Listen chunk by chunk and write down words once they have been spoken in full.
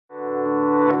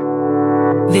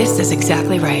This is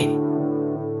exactly right.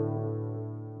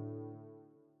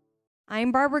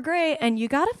 I'm Barbara Gray, and you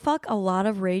gotta fuck a lot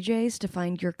of Ray J's to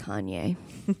find your Kanye.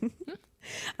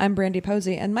 I'm Brandy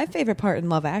Posey, and my favorite part in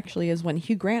Love Actually is when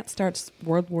Hugh Grant starts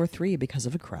World War III because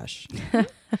of a crush.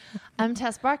 I'm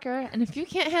Tess Barker, and if you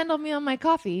can't handle me on my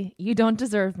coffee, you don't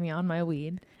deserve me on my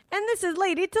weed. And this is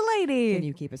Lady to Lady. Can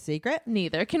you keep a secret?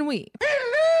 Neither can we.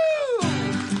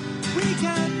 We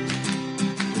got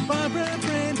Barbara,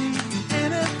 Brandy,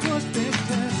 and of course Big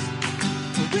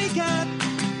Tess. We got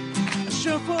a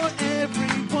show for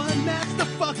everyone that's the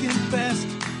fucking best.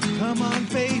 Come on,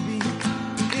 baby,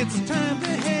 it's time to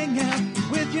hang out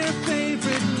with your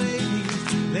favorite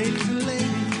ladies. Ladies and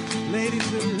ladies,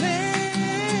 ladies and ladies.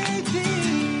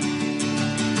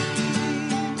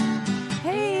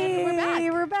 Hey,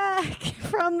 we're back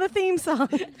from the theme song.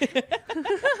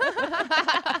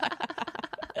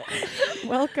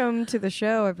 Welcome to the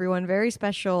show, everyone. Very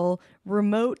special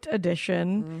remote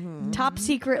edition. Mm-hmm. Top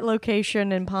secret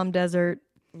location in Palm Desert.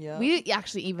 Yeah. We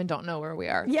actually even don't know where we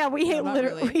are. Yeah, we not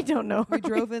literally really. we don't know. We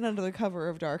drove in under the cover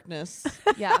of darkness.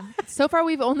 Yeah. So far,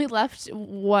 we've only left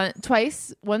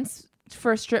twice. Once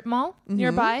for a strip mall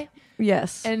nearby.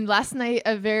 Yes. And last night,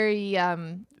 a very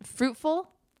fruitful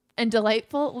and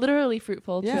delightful, literally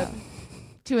fruitful Yeah. trip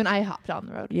to an IHOP down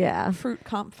the road. Yeah. Fruit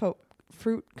compoteful.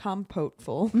 Fruit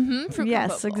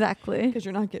Yes, combo. Exactly. Because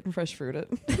you're not getting fresh fruit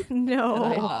at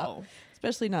No.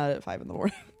 especially not at 5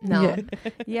 a.m. No.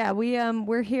 Yeah. Yeah,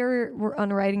 we're here. We're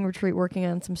on a writing retreat working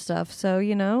on some stuff. So,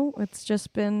 it's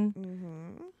just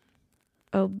been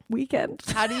a weekend.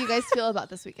 How do you guys feel about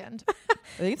this weekend?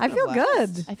 I feel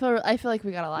good. I feel like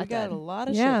we got a lot We got a done. lot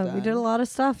of shit Yeah, done. we did a lot of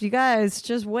stuff. You guys,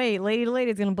 just wait. Lady to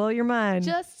Lady is going to blow your mind.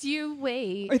 Just you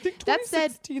wait. I think That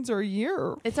said, 2016's our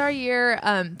year. it's our year.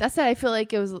 That said, I feel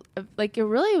like it was like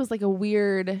a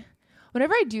weird.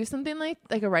 Whenever I do something like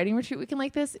a writing retreat weekend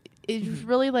like this, it's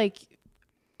really like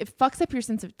it fucks up your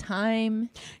sense of time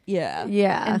Yeah.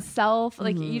 Yeah. and self.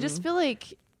 Like you just feel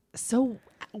like so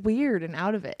weird and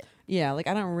out of it. Yeah, like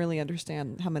I don't really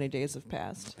understand how many days have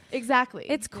passed. Exactly.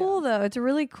 It's cool, though. It's a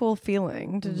really cool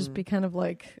feeling to just be kind of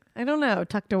like, I don't know,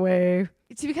 tucked away.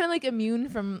 to be kind of like immune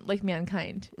from like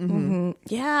mankind.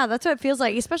 Yeah, that's what it feels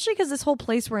like, especially because this whole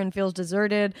place we're in feels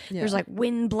deserted. Yeah. There's like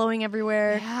wind blowing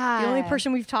everywhere. Yeah. The only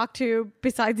person we've talked to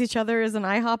besides each other is an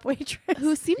IHOP waitress.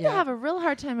 Who seem to Yeah. have a real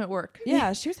hard time at work.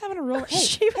 Yeah, she was having a real.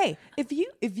 Hey, if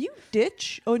you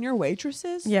ditch on your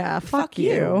waitresses, Yeah, fuck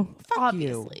you. Fuck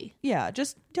Obviously. you. Yeah,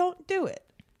 just don't do it.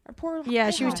 Our poor. Yeah,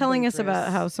 she was IHOP telling us waitress.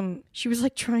 about how she was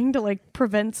like trying to like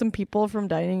prevent some people from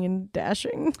dining and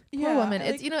dashing. Poor woman.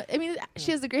 It's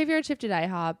she has the graveyard shift at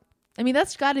IHOP. I mean,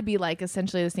 that's got to be like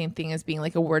essentially the same thing as being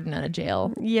like a warden at a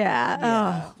jail. Yeah.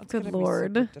 Oh, It's good gonna be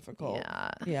Lord. super difficult. Yeah.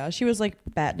 Yeah, she was like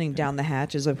battening down the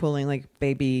hatches of pulling like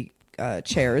baby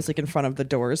chairs like in front of the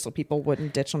doors so people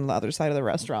wouldn't ditch on the other side of the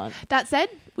restaurant. That said,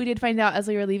 we did find out as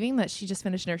we were leaving that she just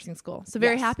finished nursing school. So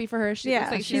very Yes. happy for her. She Yeah,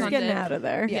 looks like she's on getting it. out of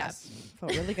there. Yes,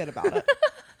 felt really good about it.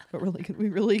 But really good. We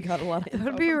really got a lot of. It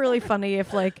would be really funny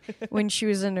if, like, when she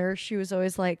was a nurse, she was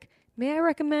always like, "May I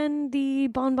recommend the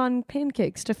bonbon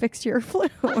pancakes to fix your flu?"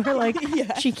 Or like,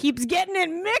 she keeps getting it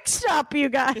mixed up, you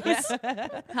guys.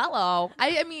 Hello.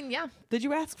 I mean, yeah. Did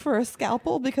you ask for a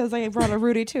scalpel? Because I brought a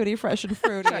Rudy Tooty Fresh and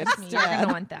Fruity Trust me, you're instead.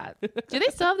 gonna want that. Do they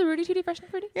still have the Rudy Tooty Fresh and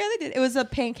Fruity? Yeah, they did. It was a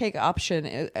pancake option.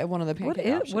 One of the pancake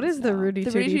options. What is the now. Rudy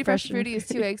The Rudy Tooty Tooty Fresh and Fresh Fruity is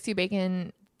 2 eggs, 2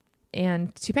 bacon,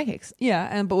 and 2 pancakes.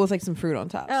 Yeah, but with like some fruit on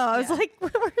top. Oh, I was like,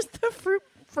 where's the fruit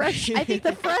fresh? I think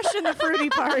the fresh and the fruity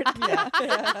part.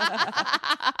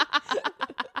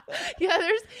 Yeah,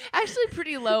 there's actually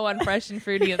pretty low on fresh and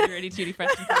fruity of the Rudy Tooty Fresh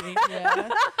and Fruity. Yeah.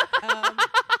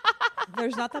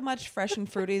 There's not that much fresh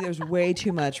and fruity. There's way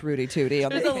too much Rudy Tooty on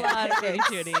There's the a lot of Rudy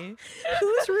Tooty.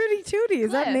 Who's Rudy Tooty?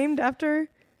 Is that Cliff. named after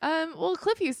Well,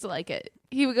 Cliff used to like it.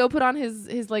 He would go put on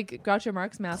his like Groucho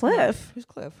Marx mask. Cliff Who's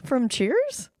Cliff? from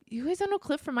Cheers? You guys don't know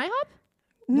Cliff from IHOP?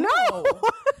 No.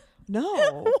 No.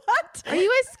 What? Are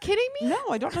you guys kidding me? No,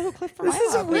 I don't know who Cliff from This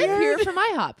is IHOP Cliff weird. here from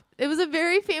IHOP. It was a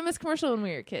very famous commercial when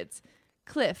we were kids.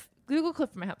 Cliff. Google Cliff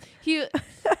from IHOP. He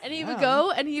would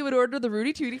go and he would order the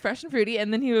Rudy Tooty Fresh and Fruity,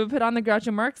 and then he would put on the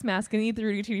Groucho Marx mask and eat the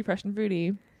Rudy Tooty Fresh and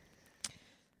Fruity.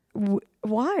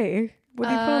 Why? What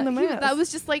did he put on the mask? That was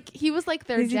just like he was like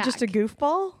their Is he Jack. just a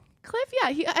goofball? Cliff,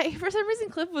 yeah. For some reason,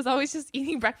 Cliff was always just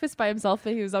eating breakfast by himself,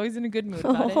 but he was always in a good mood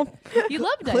about it. He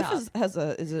loved Cliff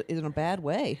IHOP. is in a bad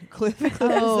way. Cliff.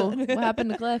 Oh, what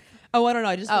happened to Cliff? Oh, I don't know.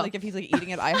 I just feel Oh. like if he's like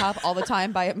eating at IHOP all the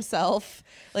time by himself,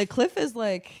 like Cliff is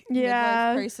like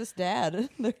Yeah. midlife crisis dad.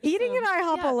 Eating at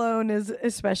IHOP Yeah. alone is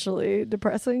especially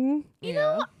depressing. You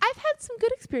know, I've had some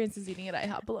good experiences eating at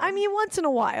IHOP alone. I mean, once in a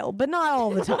while, but not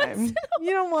all the time.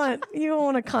 You don't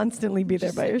want to constantly be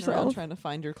there by yourself. trying to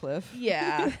find your Cliff.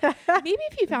 yeah. Maybe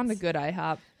if you found a good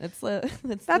IHOP.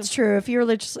 That's true. If you were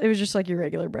it was just like your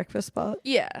regular breakfast spot.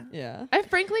 Yeah. Yeah. I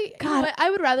frankly, you know what? I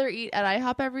would rather eat at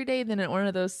IHOP every day than at one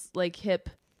of those like hip,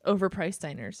 overpriced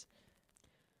diners.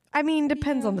 I mean,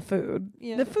 depends on the food.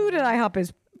 Yeah. The food at IHOP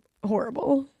is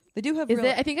horrible. They do have Is real,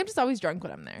 it? I think I'm just always drunk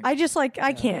when I'm there. I just like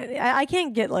I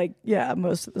can't get like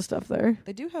most of the stuff there.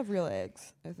 They do have real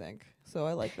eggs, I think. So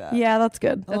I like that. Yeah, that's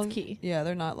good. That's key. Yeah,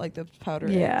 they're not like the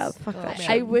powdered Yeah, eggs. fuck that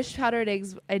man. I wish powdered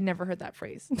eggs. I'd never heard that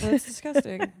phrase. That's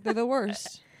disgusting. They're the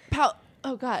worst.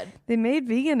 Oh God. They made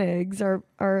vegan eggs.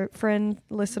 Our friend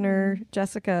listener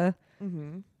Jessica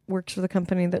works for the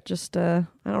company that just I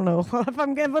don't know if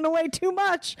I'm giving away too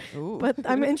much, Ooh. but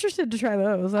I'm interested to try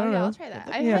those. I don't know. I'll try that.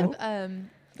 I Yeah. had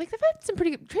like I've had some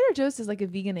pretty good. Trader Joe's is like a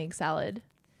vegan egg salad.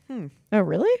 Oh,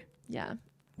 really? Yeah.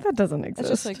 That doesn't exist. It's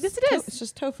just like Yes, it is. It's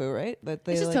just tofu, right? That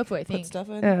they It's just like, tofu, I think. put stuff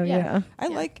in. Oh Yeah. yeah. I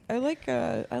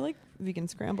like vegan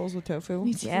scrambles with tofu.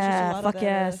 Me too. There's just a Yeah, lot of fuck that,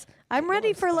 yes. I'm ready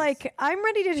yellow for spice. I'm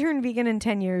ready to turn vegan in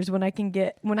 10 years when I can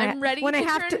get I'm ready when to I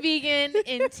have turn to vegan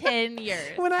in 10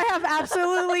 years. when I have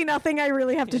absolutely nothing I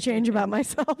really have to change about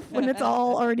myself when it's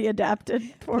all already adapted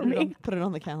for me. Put it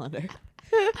on the calendar.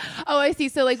 Oh, I see.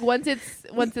 So like once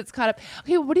it's caught up.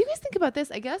 Okay, what do you guys think about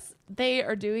this? I guess they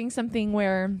are doing something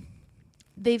where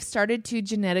they've started to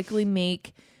genetically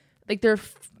make like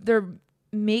they're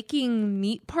making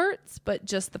meat parts, but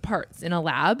just the parts in a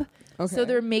lab. Okay. So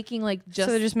they're making like just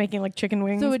So they're just making like chicken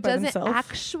wings so it by doesn't themselves.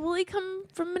 actually come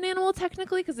from an animal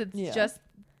technically because it's Yeah. just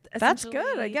That's good, I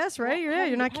essentially- guess, right? Well,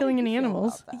 You're not killing any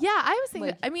animals. Yeah, I was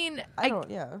thinking. Like, I mean, I don't.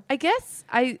 Yeah. I guess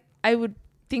I would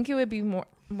think it would be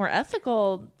more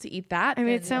ethical to eat that. I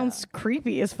mean, it than- sounds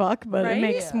creepy as fuck, but Right? it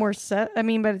makes Yeah. more sense. I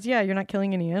mean, but it's, you're not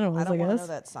killing any animals, I I, don't want to know guess.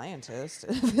 that scientist.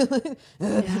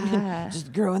 Yeah.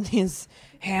 Just growing these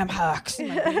ham hocks. in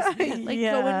my basement. like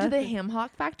Yeah. go into the ham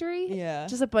hock factory. Yeah.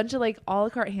 Just a bunch of like a la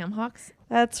carte ham hocks.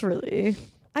 That's really.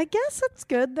 I guess that's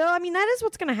good though. I mean, that is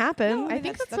what's going to happen. No, I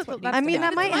think that's what. needs I mean, to that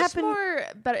happen. might much happen- more,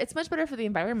 but it's much better for the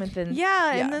environment than.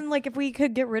 Yeah, Yeah. and then like if we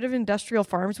could get rid of industrial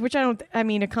farms, which I don't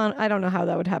know how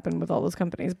that would happen with all those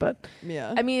companies, but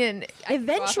Yeah. I mean, I could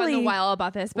go off on Eventually- a while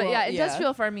about this, but Well, yeah, yeah.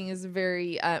 industrial farming is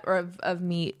very of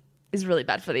meat is really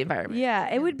bad for the environment.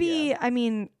 yeah, it would be. Yeah. I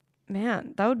mean,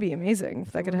 man, that would be amazing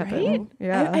if that could happen. Right?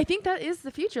 Yeah. I think that is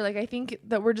the future. Like, I think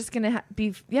that we're just gonna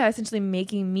be, essentially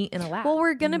making meat in a lab. well,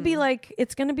 we're gonna be like,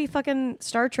 it's gonna be fucking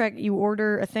Star Trek. You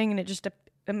order a thing and it just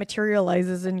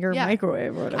materializes in your Yeah.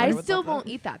 microwave or whatever. I would still love that. won't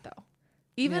eat that though.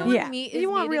 Even Yeah. when Yeah. meat You is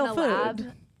want made real in a food.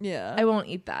 lab, yeah. I won't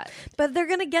eat that. But they're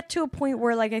gonna get to a point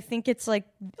where like I think it's like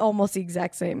almost the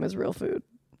exact same as real food.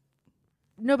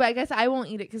 No, but I guess I won't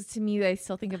eat it because to me, I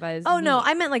still think of it as. Oh no, meat.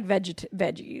 I meant like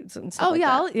veggies and stuff. Oh like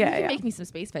yeah, that. you can yeah. make me some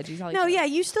space veggies. I'll eat No, those. yeah,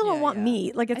 you still don't Yeah, want yeah.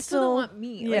 meat. Like I it's still don't want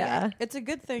meat. Like, Yeah. It's a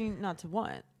good thing not to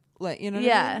want. Like, you know what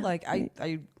Yeah. I mean? Like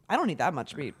I don't eat that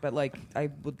much meat, but like I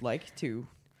would like to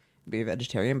be a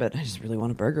vegetarian, but I just really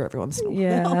want a burger every once in a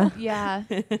while. Yeah.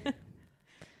 Yeah,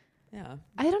 Yeah.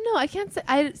 I don't know. I can't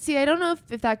say. I don't know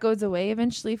if that goes away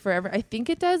eventually forever. I think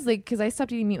it does. Like, because I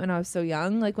stopped eating meat when I was so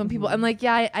young. Like when people, I'm like,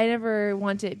 yeah, I never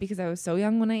want it because I was so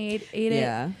young when I ate it.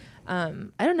 Yeah. I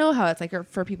don't know how it's like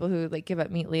for people who like give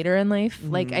up meat later in life.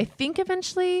 Like I think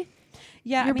eventually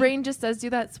Yeah. your brain just does do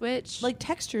that switch. like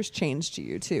textures change to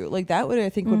you too. Like that would I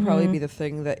think would probably be the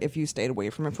thing that if you stayed away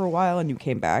from it for a while and you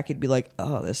came back, you'd be like,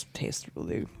 oh, this tastes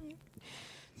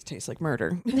like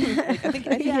murder. Like, I think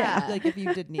Yeah. like if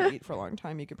you didn't eat meat for a long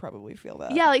time, you could probably feel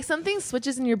that. yeah, like something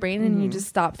switches in your brain and you just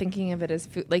stop thinking of it as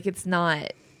food. Like it's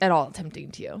not at all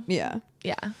tempting to you. Yeah.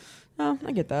 Yeah. Oh,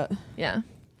 I get that. Yeah.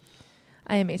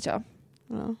 I am HL.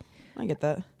 Oh, I get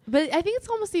that. But I think it's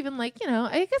almost even like,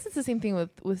 I guess it's the same thing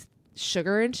with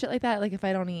sugar and shit like that. Like if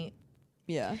I don't eat.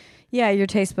 Yeah. Yeah, your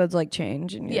taste buds like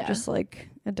change and you're Yeah. just like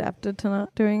adapted to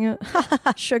not doing it.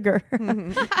 Sugar.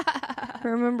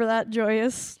 Remember that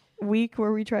joyous week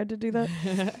where we tried to do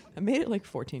that? I made it like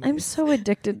 14 I'm days. so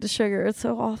addicted to sugar. It's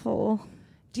so awful.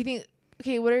 Do you think,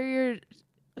 okay, what are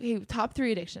your top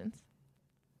 3 addictions?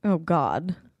 Oh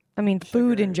God. I mean,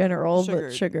 food in general,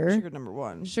 but sugar. Sugar number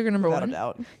one. Sugar number Without 1. a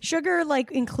doubt. Sugar, like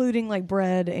including like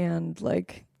bread and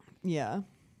like Yeah.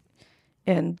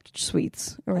 and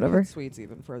sweets or I put whattever. sweets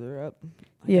even further up. I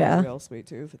Yeah. got a real sweet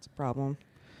tooth. It's a problem.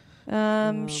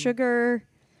 Sugar.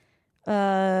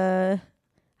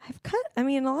 I've cut. I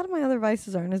mean, a lot of my other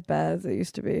vices aren't as bad as they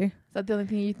used to be. Is that the only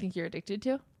thing you think you're addicted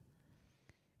to?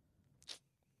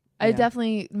 I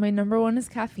definitely, my number one is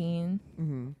caffeine.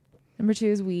 Mm-hmm. Number two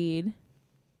is weed.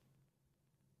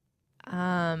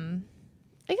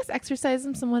 I guess exercise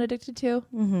I'm somewhat addicted to.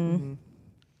 Mm-hmm.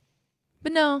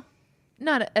 But no,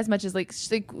 not as much as like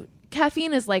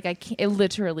caffeine is like I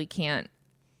literally can't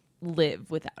live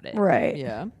without it. Right.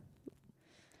 Yeah.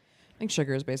 I think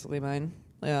sugar is basically mine.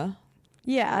 Yeah.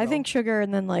 Yeah, I think sugar,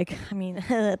 and then like, I mean,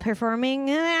 performing.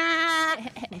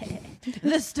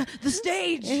 The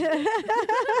stage.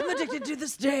 I'm addicted to the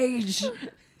stage.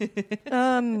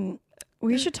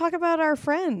 We should talk about our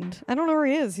friend. I don't know where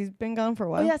he is. He's been gone for a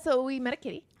while. Oh yeah, so we met a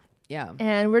kitty. Yeah.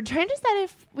 And we're trying to decide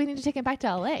if we need to take him back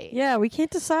to LA. Yeah, we can't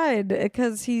decide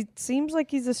because he seems like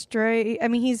he's a stray. I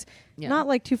mean, he's not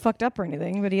like too fucked up or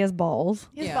anything, but he has balls.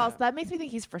 He has balls. That makes me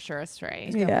think he's for sure a stray.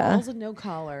 He's got balls and no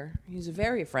collar. He's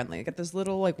very friendly. Got this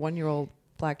little like 1-year-old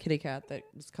black kitty cat that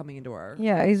was coming into our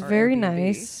he's our very Airbnb.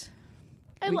 nice.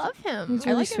 I love him. He's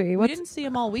really sweet. We didn't see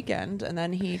him all weekend, and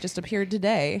then he just appeared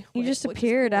today. He just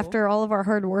appeared after all of our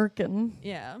hard work and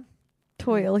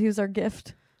toil. He was our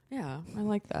gift. Yeah, I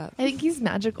like that. I think he's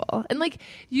magical. And like,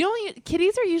 you know,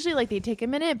 kitties are usually like, they take a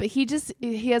minute, but he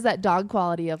has that dog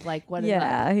quality of like, what is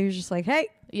that? He was just like, hey.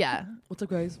 Yeah. What's up,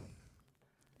 guys?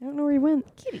 I don't know where he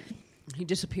went. Kitty. He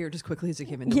disappeared as quickly as he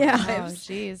came into Yeah. our Oh, lives.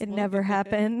 jeez. It never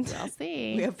happened. I'll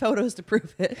see. We have photos to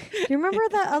prove it. Do you remember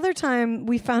that other time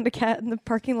we found a cat in the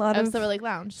parking lot Of of Silver Lake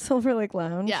Lounge. Silver Lake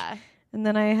Lounge? Yeah. And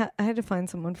then I had to find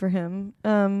someone for him.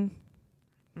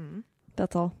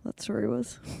 That's all. That story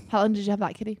was. How long did you have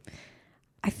that kitty?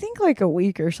 I think like a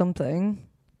week or something.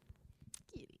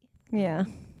 Yeah.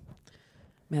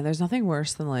 Man, there's nothing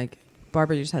worse than like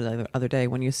Barbara just had it the other day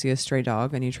when you see a stray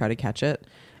dog and you try to catch it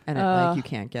and it, like you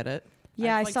can't get it.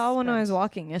 Yeah, I've, I saw one when I was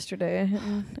walking yesterday.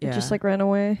 And it Yeah. just like ran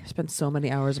away. I spent so many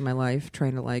hours of my life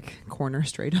trying to like corner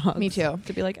stray dogs. Me too.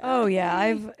 To be like, Oh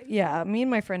yeah, me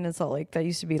and my friend in Salt Lake, that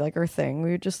used to be like our thing.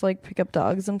 We would just like pick up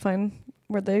dogs and find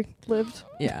where they lived.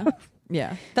 yeah,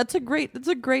 yeah. That's a great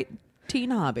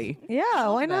teen hobby. Yeah,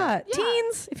 why not? Yeah.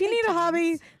 Teens, if you need a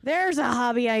hobby, there's a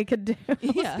hobby I could do.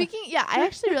 Yeah. I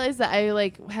actually realized that I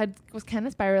like was kind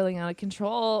of spiraling out of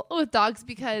control with dogs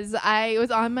because I was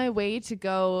on my way to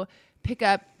go pick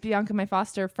up Bianca, my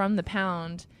foster, from the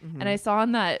pound, and I saw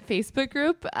in that Facebook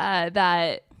group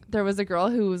that there was a girl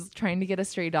who was trying to get a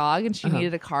stray dog and she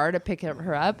needed a car to pick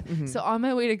her up. So on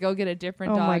my way to go get a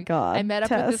different dog, my God, I met up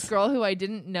Tess. with this girl who I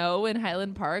didn't know in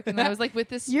Highland Park, and I was like with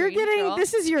this strange girl.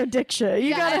 This is your addiction.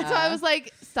 You gotta. So I was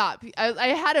like, stop. I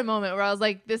had a moment where I was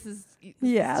like, this is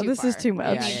This is too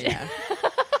much. Yeah.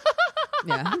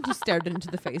 Yeah. Just stared into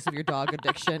the face of your dog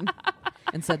addiction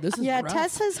and said, "This is rough."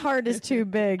 Tessa's heart is too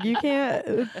big. You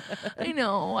can't. I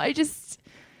know.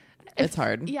 It's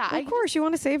hard. Yeah. Of course, you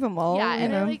want to save them all. Yeah, you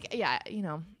and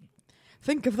know.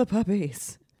 Think of the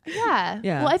puppies. Yeah.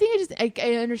 Yeah. Well, I think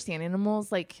I understand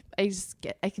animals. Like, I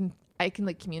can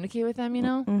like communicate with them, you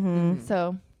know? Mm-hmm.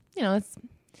 So,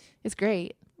 it's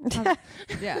great.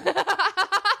 Yeah.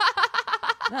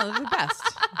 No, they're the best.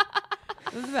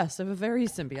 They're the best. I have a very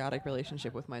symbiotic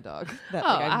relationship with my dog that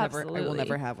I will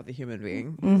never have with a human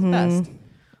being. It's the best.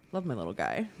 Love my little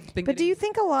guy. But do you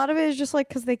think a lot of it is just like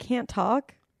because they can't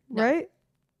talk, right?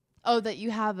 Oh, that you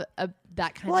have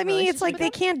that kind of Well, I mean, it's like they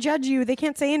relationship can't judge you. They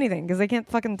can't say anything because they can't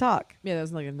fucking talk. Yeah,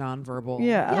 that's like a nonverbal.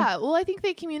 Yeah. Yeah. Well, I think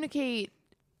they communicate.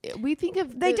 We think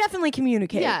of They definitely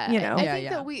communicate. Yeah, You know. I think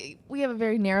that we have a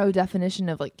very narrow definition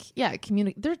of like,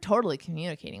 they're totally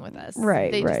communicating with us.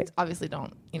 Right, They right. just obviously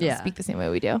don't Yeah. speak the same way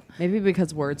we do. Maybe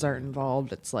because words aren't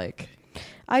involved, it's like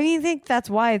I mean, I think that's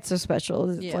why it's so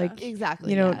special. It's Yeah. like, Exactly.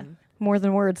 you know, more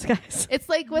than words, guys. It's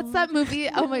like, what's that movie?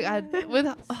 Oh my God. With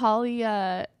Holly,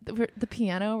 the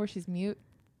piano where she's mute.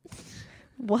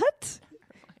 What?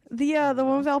 The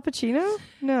one with Al Pacino?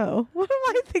 No. What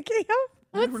am I thinking of?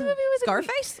 What's the movie with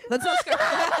Scarface? That's not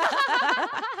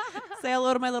Scarface. Say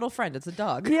hello to my little friend. It's a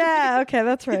dog. Yeah, okay,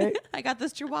 that's right. I got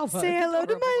this chihuahua. Say It's hello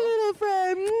to adorable. my little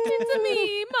friend. It's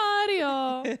me,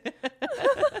 Mario.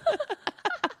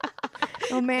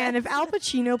 Oh man, if Al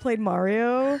Pacino played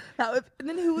Mario, And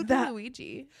then who would play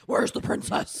Luigi? Where's the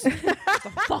princess? the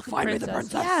fuck, find me the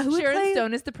princess. yeah, who would Sharon play?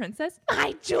 Stone is the princess.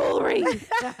 My jewelry.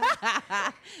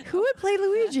 Who would play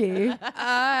Luigi?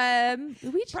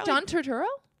 Luigi. John Turturro.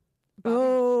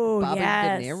 Oh, Bobby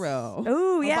yes. De Niro.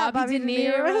 Oh yeah, Bobby De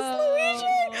Niro. is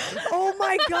Luigi. Oh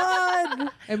my god.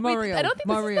 And Mario. I don't think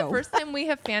Mario. this is the first time we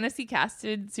have fantasy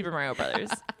casted Super Mario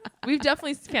Brothers. We've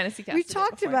definitely fantasy casted. We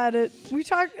talked about it. We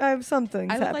talked.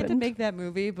 Something. I would like to make that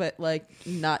movie, but like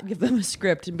not give them a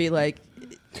script and be like,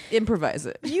 improvise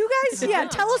it. You guys,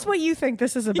 tell us what you think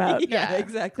this is about. Yeah,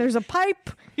 exactly. There's a pipe.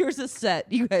 Here's a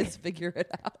set. You guys figure it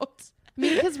out.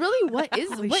 Because really, what is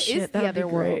shit, the that'd other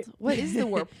be world? great. What is the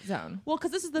warp zone? Well,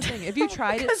 because this is the thing. If you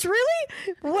try to, Because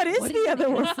really, what is the other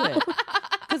one?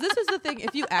 because this is the thing.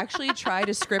 If you actually try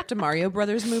to script a Mario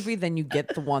Brothers movie, then you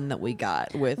get the one that we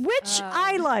got with. Which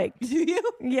I liked. Do you?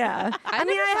 Yeah. I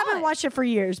mean, never I saw haven't it. watched it for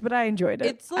years, but I enjoyed it.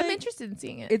 It's like I'm interested in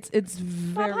seeing it. It's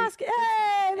Bob very. Hoskins.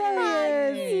 Hey,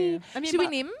 there he is. I mean, Should we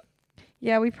name him?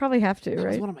 Yeah, we probably have to, That was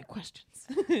right? one of my questions.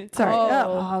 Sorry. Oh,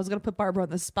 Oh, I was gonna put Barbara on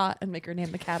the spot and make her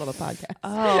name the cat on the podcast.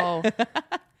 Oh,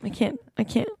 I can't.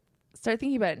 start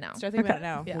thinking about it now. Start thinking about it Okay.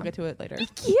 now. Yeah. We'll get to it later.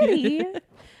 Kitty.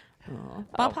 Oh,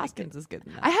 Bob Hoskins is good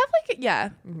in that. I have yeah,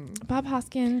 Mhm. Bob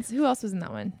Hoskins. Who else was in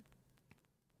that one?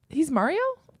 He's Mario.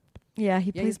 Yeah,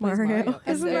 he Yeah, plays he plays Mario.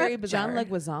 And Isn't very that? bizarre. John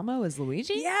Leguizamo is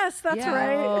Luigi. Yes, that's Yeah.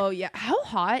 right. Oh yeah. How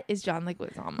hot is John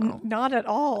Leguizamo? Not at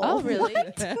all. Oh really?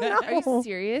 No. Are you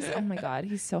serious? Oh my god,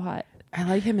 he's so hot. I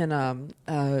like him in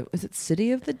is it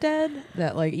City of the Dead?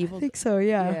 That like evil. I think so.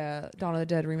 Yeah. Yeah, Dawn of the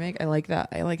Dead remake. I like that.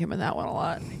 I like him in that one a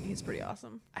lot. He's pretty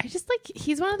awesome. I just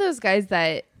he's one of those guys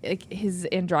that his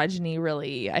androgyny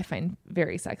really I find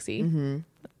very sexy. Mm-hmm.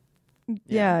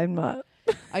 Yeah, I'm not.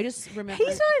 I just remember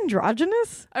He's not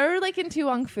androgynous. Or like in Tu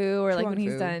Wong Fu, or like when Wong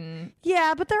he's Fu. done.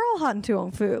 Yeah, but they're all hot in Tu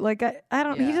Wong Fu. Like I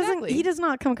don't. Yeah. He doesn't. Exactly. He does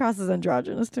not come across as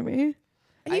androgynous to me.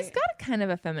 He's got a kind of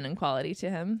a feminine quality to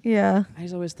him. Yeah. I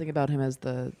just always think about him as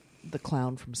the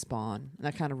clown from Spawn. And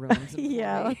that kind of ruins him. for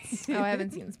Yeah. me. Oh, I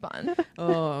haven't seen Spawn.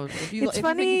 Oh, if you It's if you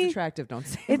funny- think he's attractive, don't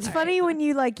say It's that. funny when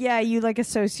you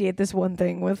associate this one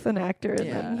thing with an actor and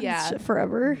Yeah. then it's Yeah.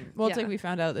 forever. Well, it's Yeah. like we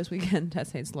found out this weekend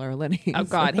Tess hates Laura Linney. Oh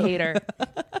God, so- hate her.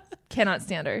 Cannot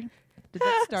stand her. Did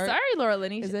that start? Sorry, Laura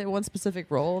Linney. Is it one specific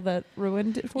role that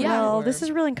ruined it for you? Well, or- this is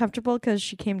really uncomfortable because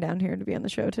she came down here to be on the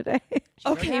show today.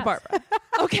 Okay, Yes. Barbara.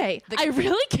 Okay, I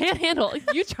really can't handle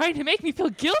you trying to make me feel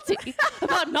guilty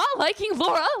about not liking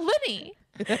Laura Linney.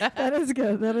 That is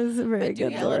good. That is a very I do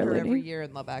good yell at Laura her every Linney. year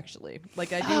in Love Actually.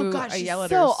 Like I do. Oh gosh, I she's yell at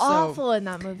so her awful in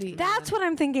that movie. That's what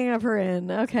I'm thinking of her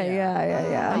in. Okay,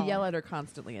 yeah. I yell at her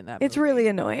constantly in that. It's movie. really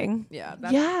annoying. Yeah.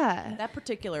 That, yeah. That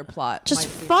particular plot. Just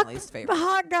might be fuck my least the favorite.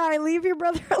 hot guy. Leave your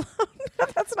brother alone.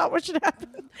 That's not what should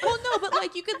happen. Well, no, but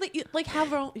like you could like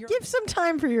have your Give some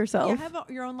time for yourself. have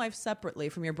your own life separately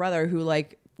from your brother who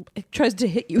like tries to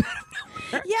hit you out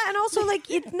of nowhere. Yeah, and also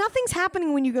nothing's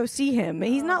happening when you go see him.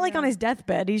 He's not like on his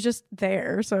deathbed. He's just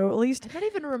there. So at least I don't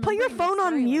even remember. put your phone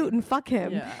on mute and fuck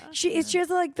him. Yeah. She has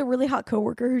like the really hot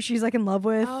coworker who she's like in love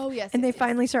with. Oh, yes, and yes, they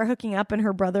finally start hooking up, and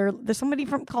her brother. There's somebody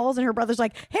from calls, and her brother's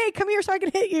like, "Hey, come here so I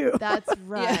can hit you." That's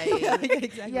right. yeah,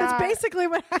 exactly. Yeah. That's basically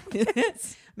what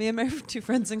happens. Me and my two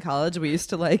friends in college, we used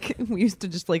to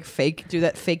just like do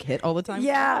that fake hit all the time.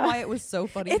 Yeah. I don't know why it was so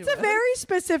funny. It's to a us. very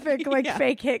specific like Yeah.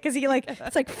 fake hit because he like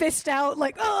it's like fist out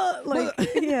like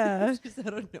yeah. just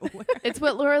out of nowhere. It's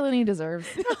what Laura Linney deserves.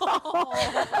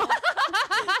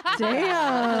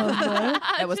 Damn.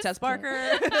 That was Tess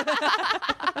Barker.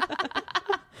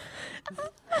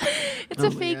 It's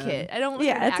a fake hit. I don't.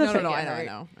 Yeah, it's a No, fake no, hit. I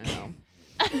know.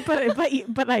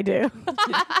 but I do.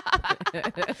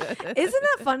 Isn't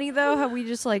that funny though? How we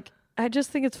just like. I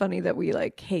just think it's funny that we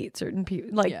like hate certain people,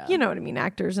 like Yeah. you know what I mean,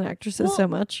 actors and actresses Well, so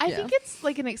much. I Yeah. think it's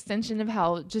like an extension of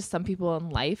how just some people in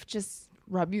life just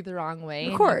rub you the wrong way. Of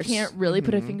and course. you can't really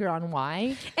put a finger on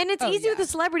why. And it's Oh, easy with yeah. a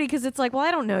celebrity because it's like, well,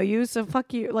 I don't know you, so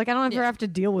fuck you. Like I don't ever have to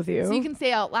deal with you. So you can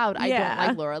say out loud, "I Yeah. don't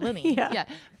like Laura Linney." Yeah.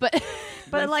 But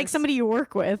but like somebody you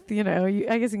work with, you know,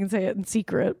 I guess you can say it in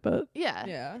secret. But yeah.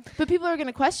 Yeah. But people are going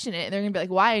to question it, and they're going to be like,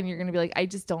 "Why?" And you're going to be like, "I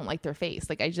just don't like their face.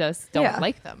 Like I just don't Yeah.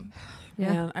 like them."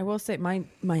 Yeah. Yeah, I will say my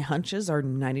hunches are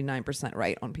 99%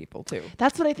 right on people too.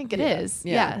 That's what I think it is.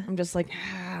 Yeah. I'm just like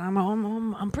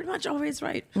I'm pretty much always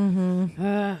right.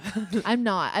 I'm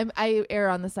not. I err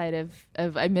on the side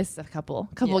of I miss a couple.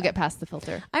 Couple Yeah. get past the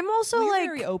filter. I'm also Well, you're like,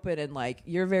 very open and like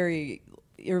you're very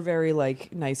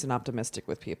like nice and optimistic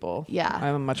with people. Yeah.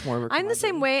 I'm much more. Of a I'm the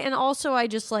same curmudgeon. way, and also I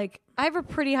just like I have a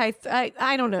pretty high.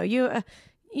 I don't know you.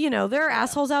 You know, there are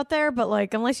assholes out there, but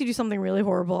like unless you do something really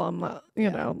horrible, I'm not, you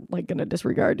know, like gonna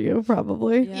disregard you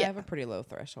probably. Yeah, I have a pretty low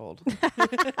threshold.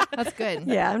 That's good.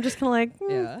 Yeah, I'm just kind of like,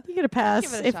 Yeah. you get a pass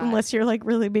Give it a if shot. unless you're like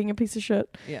really being a piece of shit.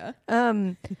 Yeah.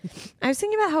 I was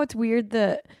thinking about how it's weird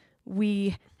that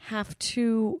we have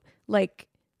to like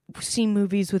see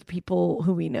movies with people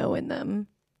who we know in them.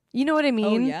 You know what I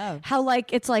mean? yeah. How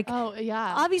like it's like Oh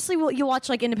yeah. obviously you watch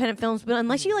like independent films, but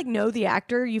unless you like know the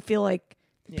actor, you feel like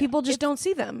people just don't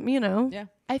see them. You know? Yeah.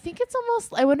 I think it's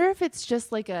almost. I wonder if it's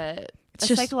just like a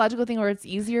just- psychological thing where it's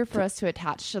easier for us to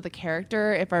attach to the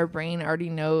character if our brain already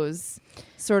knows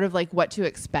sort of like what to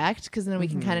expect, because then we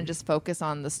can kind of just focus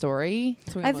on the story.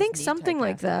 So we I almost think need something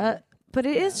like typecasting. that. But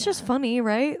it is just funny,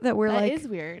 right? That we're That like, is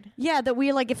weird. yeah, that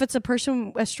we like if it's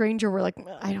a stranger, we're like,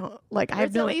 I don't like, I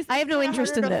have no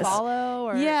interest in this. Follow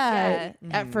or, Yeah.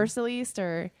 at first at least,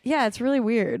 or Yeah, it's really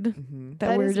weird that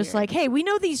That we're is just weird. like, hey, we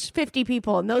know these 50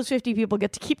 people, and those 50 people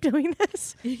get to keep doing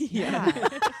this. Yeah.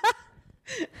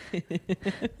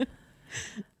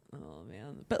 Oh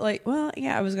man. But like, well,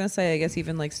 yeah, I was gonna say, I guess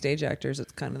even like stage actors,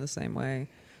 it's kind of the same way.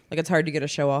 Like it's hard to get a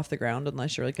show off the ground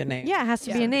unless you're like a name. Yeah, it has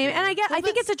to be a name, and I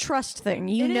think it's a trust thing.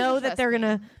 You It is know a that trust they're thing.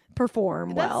 gonna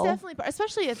perform that's well. definitely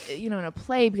especially if in a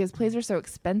play, because plays are so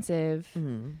expensive.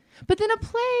 Mm-hmm. But then a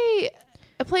play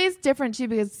is different too,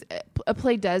 because a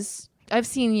play does. I've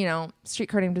seen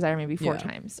Streetcar Named Desire maybe 4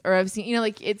 times, or I've seen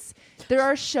like there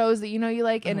are shows that you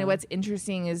like, and what's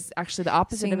interesting is actually the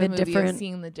opposite Seeing of the a movie, different of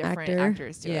seeing the different actor.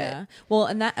 actors do Yeah. it. Well,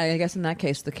 and that I guess in that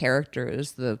case, the character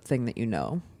is the thing that you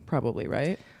know, probably,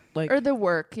 right? Like, Or the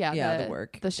work, the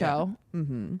work, the show.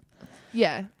 mm-hmm.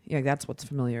 Yeah. Yeah, that's what's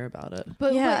familiar about it.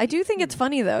 But Yeah, I do think it's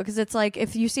funny though, because it's like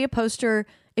if you see a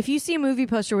movie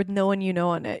poster with no one you know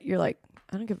on it, you're like,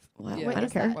 I don't give. Well, Yeah. I don't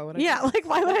is care. that? Why would I Yeah, like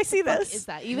why would I see What this? is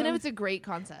that? Even if it's a great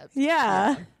concept.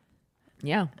 Yeah.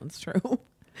 Yeah, that's true. All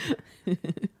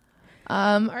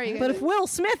right. But if Will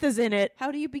Smith is in it,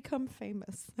 How do you become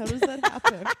famous? How does that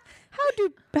happen?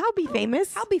 how be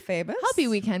famous? How be famous? Happy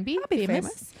we can be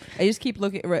famous. I just keep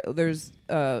looking. Right, there's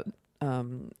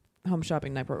Home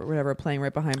Shopping Night or whatever playing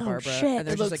right behind Barbara, shit. and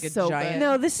there's It just like looks a so giant. good.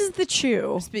 No, this is the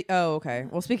Chew. Oh, okay.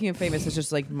 Well, speaking of famous, it's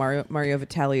just like Mario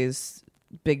Vitale's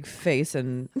big face,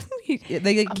 and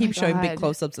they Oh keep my showing big God.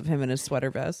 close-ups of him in his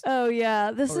sweater vest. Oh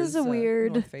yeah, this Or is his, a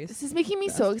weird. North Face. This is making me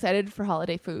so excited for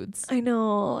holiday foods. I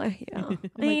know. Yeah.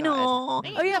 I know.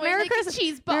 Oh yeah, Merry Christmas.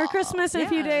 Cheese ball. Merry Christmas in a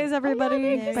few Yeah. days, everybody.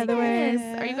 Merry By the way.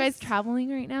 Christmas. Are you guys traveling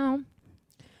right now?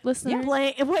 Listeners?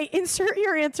 Wait, insert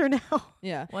your answer now.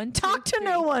 Yeah. One, two, Talk to three.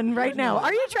 no one right now.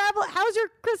 Are you traveling? How's your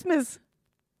Christmas?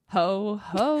 Ho,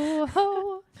 ho,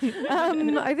 ho.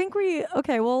 I think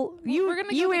okay. Well, We're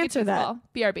gonna you go get answer cheese that. ball.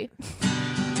 BRB.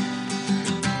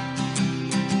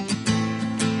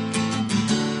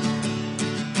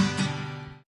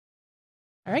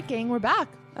 All right, gang, we're back.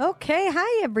 Okay,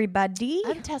 hi everybody.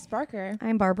 I'm Tess Barker.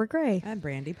 I'm Barbara Gray, I'm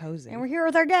Brandy Posey. and we're here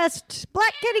with our guest,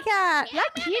 Black Kitty Cat.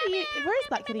 Black Kitty. Where's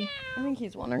Black Kitty? I think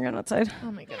he's wandering around outside.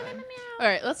 Oh my god. All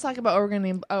right, let's talk about what we're gonna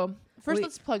name. Oh, first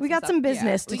let's plug. We got stuff. some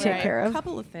business to we take got care a of.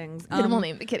 couple of things. Then we'll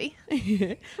name the kitty.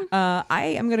 I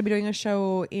am going to be doing a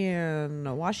show in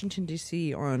Washington,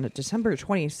 D.C. on December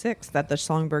 26th at the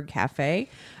Songbird Cafe.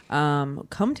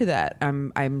 Come to that.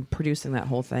 I'm producing that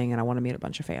whole thing, and I want to meet a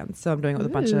bunch of fans. So I'm doing it with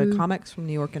a bunch of comics from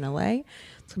New York and L.A.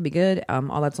 It's going to be good.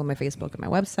 All that's on my Facebook and my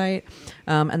website.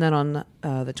 And then on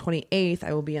the 28th,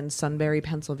 I will be in Sunbury,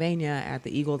 Pennsylvania at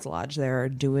the Eagles Lodge there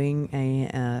doing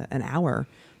an hour.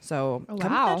 So come to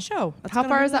that show. That's How gonna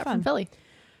far be is really that from fun. Philly?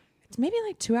 It's maybe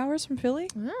like 2 hours from Philly.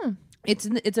 Mm.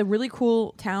 It's a really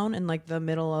cool town in like the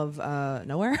middle of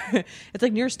nowhere. It's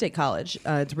like near State College.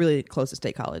 It's really close to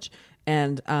State College,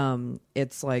 and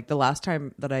it's like the last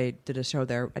time that I did a show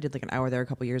there, I did like an hour there a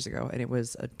couple years ago, and it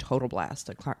was a total blast.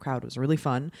 The crowd was really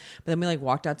fun. But then we like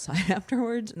walked outside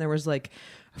afterwards, and there was like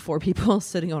 4 people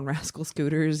sitting on rascal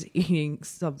scooters eating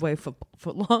Subway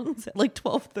footlongs at like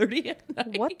 12:30 at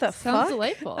night. What the Sounds fuck?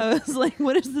 delightful. I was like,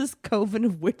 "What is this coven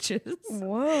of witches?"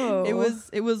 Whoa! It was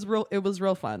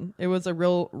real fun. It was a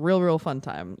real fun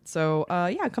time. So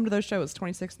yeah, come to those shows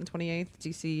 26th and 28th,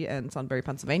 DC and Sunbury,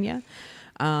 Pennsylvania.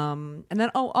 And then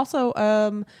also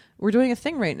we're doing a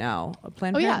thing right now, a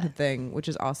Planned Parenthood thing, which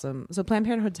is awesome. So Planned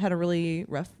Parenthood's had a really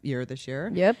rough year this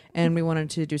year. Yep. And we wanted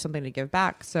to do something to give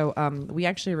back. So we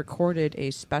actually recorded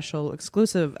a special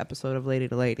exclusive episode of Lady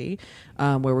to Lady,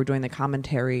 where we're doing the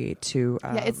commentary to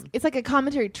Yeah, it's like a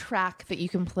commentary track that you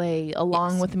can play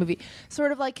along with the movie.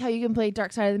 Sort of like how you can play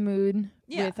Dark Side of the Moon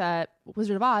with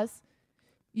Wizard of Oz.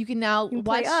 You can now play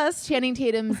watch us. Channing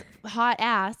Tatum's hot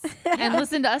ass and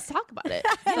listen to us talk about it.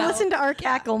 And listen to our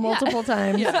cackle multiple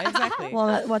times. yeah, exactly.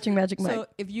 While watching Magic Mike. So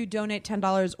if you donate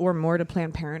 $10 or more to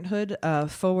Planned Parenthood,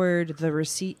 forward the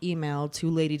receipt email to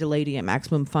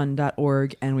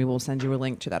ladydolady@maximumfun.org, and we will send you a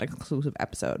link to that exclusive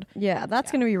episode. Yeah,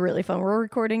 that's going to be really fun. We're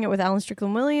recording it with Alan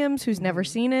Strickland Williams, who's never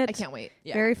seen it. I can't wait.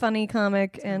 Yeah. Very funny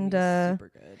comic, and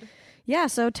Super good. yeah,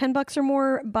 so $10 or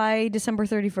more by December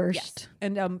 31st. Yes.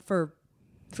 And for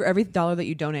every dollar that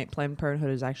you donate, Planned Parenthood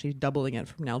is actually doubling it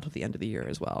from now till the end of the year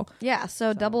as well. Yeah,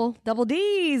 so double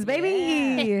D's,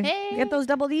 baby. Get those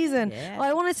double D's in. Yeah. Well,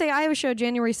 I want to say I have a show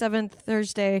January 7th,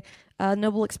 Thursday,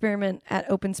 Noble Experiment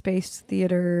at Open Space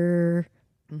Theater.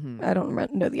 I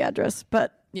don't know the address,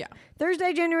 but Yeah.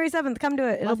 Thursday, January 7th, come to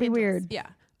it. It'll be weird. Yeah.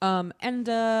 And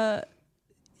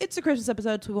it's a Christmas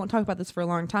episode, so we won't talk about this for a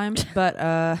long time. But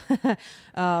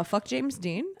fuck James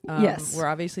Dean. Yes. We're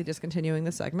obviously discontinuing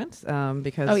the segment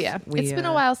because it's been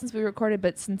a while since we recorded,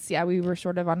 but since we were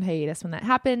sort of on hiatus when that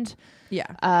happened.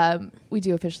 We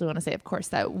do officially want to say, of course,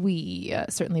 that we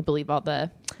certainly believe all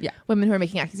the women who are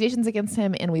making accusations against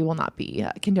him, and we will not be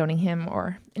condoning him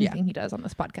or anything he does on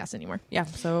this podcast anymore. Yeah,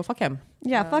 so fuck him.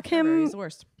 Yeah, fuck him. He's the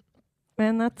worst.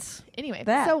 And that's anyway.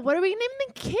 that. So what are we naming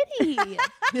the kitty?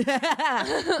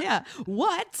 Yeah.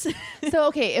 What? So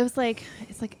okay, it's like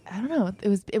I don't know.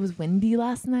 It was windy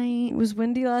last night. It was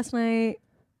windy last night.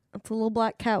 It's a little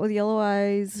black cat with yellow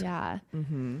eyes. Yeah.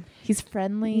 Mm-hmm. He's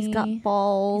friendly. He's got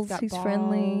balls. He's balls.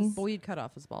 friendly. Well, you'd cut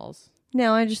off his balls.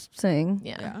 No, I'm just saying.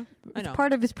 Yeah. I know. It's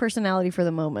part of his personality for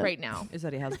the moment. Right now. Is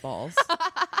that he has balls?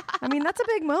 I mean, that's a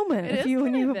big moment. It is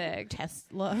when you big.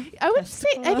 Tesla. I would say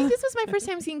I think this was my first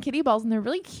time seeing kitty balls, and they're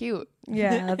really cute.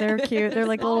 Yeah, they're cute. They're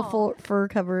like a little fur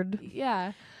covered.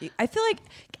 Yeah. I feel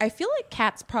like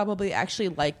cats probably actually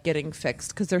like getting fixed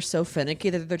because they're so finicky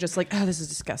that they're just like, oh, this is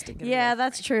disgusting. Yeah,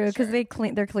 that's true because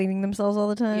they're cleaning themselves all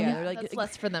the time. Yeah, they're like That's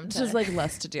less for them it's to. just like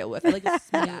less to deal with. Like,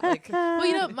 it's like Well,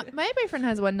 you know, my boyfriend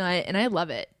has one nut, and I love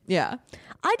it. yeah.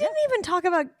 I didn't even talk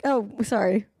about. Oh,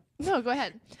 sorry. No, go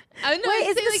ahead. I know. Wait,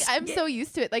 is Like this- I'm so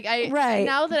used to it. Like Right.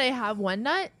 now that I have one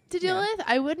nut to deal with,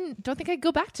 don't think I'd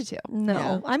go back to two. No,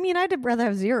 Yeah. I mean, I'd rather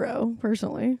have zero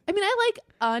personally. I mean, I like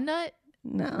a nut.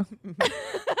 No.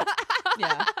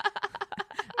 Yeah.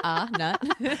 Nut.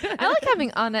 I like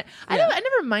having a nut. I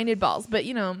never minded balls, but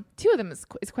you know, two of them is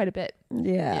quite a bit.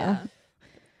 Yeah.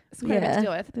 It's quite a bit to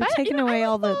deal with. They're But, taking you know, I away like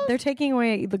all the. balls. They're taking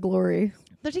away the glory.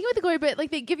 They're taking away the glory, but like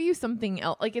they give you something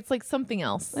else. Like it's like something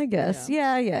else. I guess.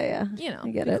 Yeah. Yeah. You know. I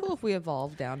get It'd it. be cool if we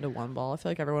evolved down to one ball. I feel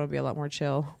like everyone would be a lot more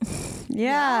chill.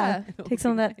 Yeah. Take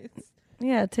some of that.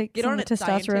 Yeah. Take Get some on of it, the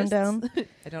testosterone down.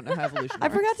 I don't know how evolution I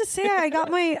works. forgot to say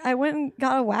I went and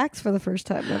got a wax for the first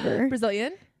time ever.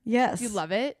 Brazilian. Yes. You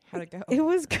love it. How'd it go? It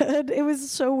was good. It was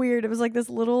so weird. It was like this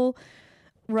little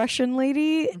Russian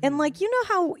lady, and like, you know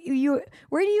how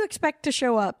where do you expect to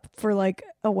show up for like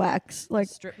a wax? Like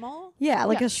Strip mall? yeah,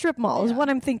 like Yeah. a strip mall is what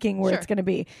I'm thinking where Sure. it's going to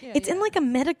be. Yeah, It's in yeah. like a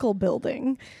medical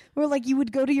building where like you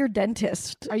would go to your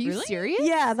dentist. Are you Really? serious?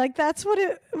 Yeah, like that's what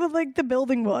like the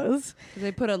building was.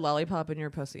 They put a lollipop in your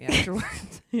pussy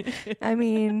afterwards. I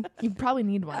mean, You probably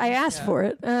need one. I asked for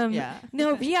it. Yeah.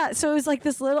 No, but yeah. So it was like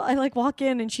this little. I like walk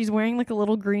in and she's wearing like a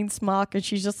little green smock and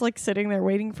she's just like sitting there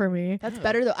waiting for me. That's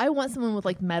better though. I want someone with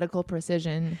like medical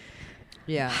precision.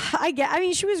 Yeah. I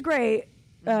mean, she was great.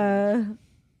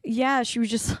 Yeah, she was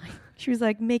just like, she was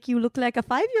like, make you look like a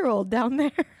 5-year-old down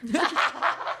there.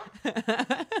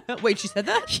 Wait, she said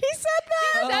that? She said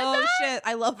that. Oh shit!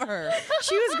 I love her.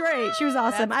 She was great. She was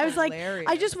awesome. That's I was like, hilarious.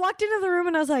 I just walked into the room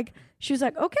and I was like, she was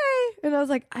like, okay. And I was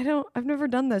like, I've never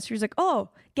done this. She was like, oh,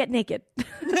 get naked.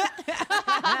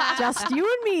 Just you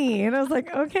and me. And I was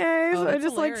like, okay. Oh, So I that's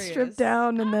just like hilarious. stripped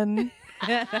down and then,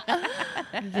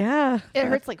 yeah. It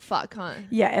hurts like fuck, huh?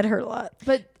 Yeah, it hurt a lot.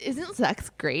 But isn't sex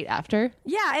great after?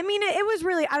 Yeah, I mean, it was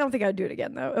really, I don't think I'd do it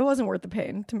again though. It wasn't worth the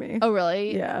pain to me. Oh,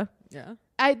 really? Yeah. Yeah.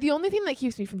 The only thing that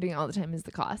keeps me from doing it all the time is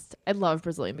the cost. I love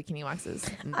Brazilian bikini waxes.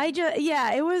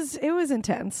 It was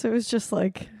intense. It was just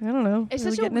like, I don't know. It's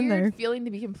really such a getting in there. weird feeling to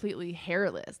be completely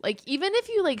hairless. Like even if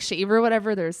you like shave or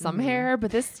whatever, there's some hair, but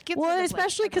this gets Well, rid of,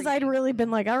 especially like, because I'd everything. really been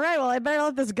like, all right, well, I better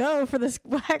let this go for this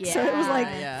wax. So it was like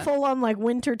Yeah. full on like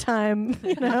winter time,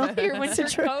 you know? Your winter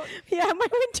coat. Yeah, my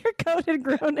winter coat had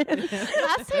grown in.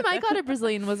 Last time I got a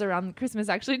Brazilian was around Christmas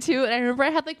actually too, and I remember I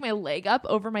had like my leg up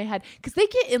over my head because they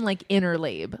get in like inner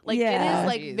lab. Like it Yeah. is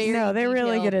like Jeez. very No, they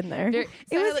really detailed. get in there. Very-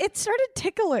 so I, like- It started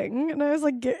tickling, and I was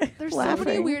like, There's laughing. so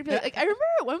many weird feelings. Like I remember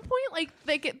at one point,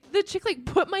 like the chick like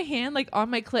put my hand like on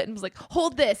my clit and was like,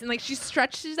 "Hold this," and like she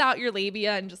stretches out your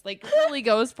labia and just like really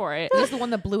goes for it. Is this the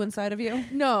one that blew inside of you?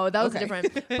 No, that was Okay.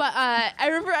 different. But I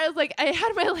remember I was like, I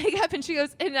had my leg up, and she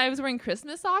goes, and I was wearing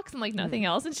Christmas socks and like nothing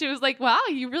else, and she was like, "Wow,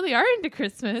 you really are into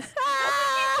Christmas."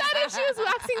 And she was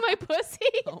waxing my pussy.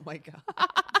 Oh my god.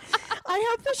 I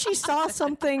hope that she saw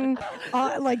something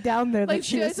like down there that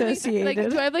she do I have something- associated. Like,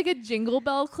 do I have like a jingle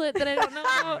bell clit that I don't know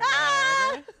about?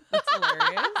 That's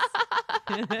hilarious.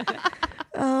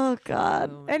 Oh God.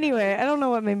 Oh my anyway, I don't know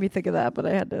what made me think of that, but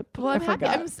I had to. Well, I I'm happy.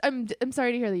 forgot. I'm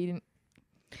sorry to hear that you didn't.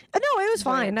 No, it was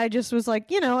fine. I just was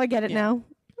like, I get it Yeah. now.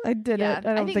 I did it.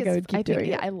 I don't think I would keep doing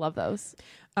Yeah, it. I love those.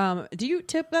 Do you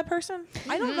tip that person?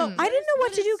 I don't know. I didn't know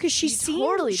what to do because she You seemed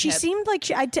totally she tip. seemed like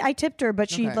I tipped her, but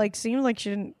she Okay. like seemed like she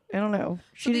didn't. I don't know.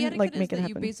 She So the didn't like etiquette make is it that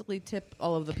you happen. basically tip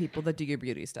all of the people that do your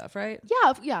beauty stuff, right?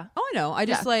 Yeah, yeah. Oh, I know. I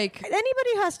just Yeah. like Anybody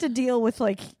who has to deal with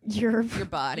like your your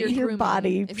body. your grooming.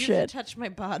 body If you shit. touch my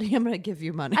body, I'm gonna give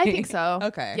you money. I think so.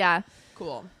 Okay. Yeah.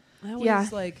 Cool.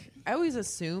 I always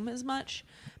assume as much,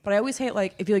 but I always hate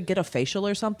like if you like get a facial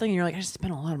or something and you're like, I just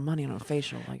spent a lot of money on a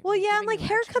facial. Like, well, yeah, and like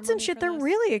haircuts and shit, they're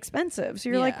really expensive. So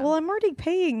you're like, well, I'm already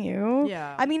paying you.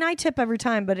 Yeah. I mean, I tip every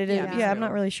time, but it is. Yeah, I'm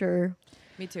not really sure.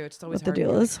 Me too. It's always what the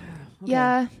hard deal is. Okay.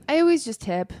 Yeah, I always just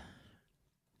tip.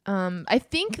 I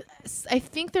think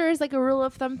there is like a rule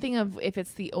of thumb thing of if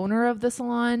it's the owner of the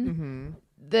salon,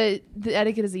 the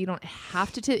etiquette is that you don't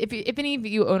have to tip. If any of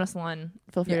you own a salon,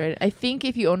 feel free to. I think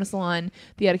if you own a salon,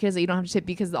 the etiquette is that you don't have to tip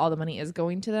because all the money is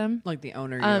going to them. Like the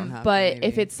owner, you don't have but to,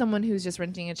 if it's someone who's just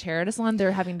renting a chair at a salon,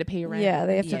 they're having to pay rent. Yeah,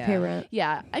 they have to pay rent.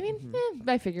 Yeah, I mean,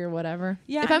 I figure whatever.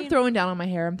 Yeah, if I'm throwing down on my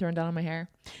hair, I'm throwing down on my hair.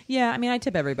 Yeah, I mean, I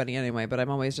tip everybody anyway, but I'm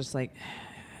always just like,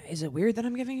 is it weird that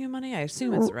I'm giving you money? I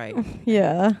assume it's right.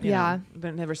 Yeah. You know,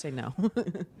 but never say no.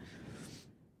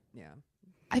 Yeah.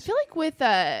 I feel like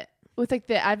with like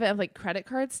the advent of like credit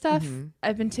card stuff,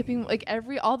 I've been tipping like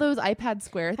all those iPad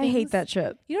Square things. I hate that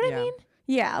shit. You know what I mean?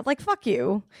 Yeah, like fuck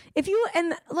you. If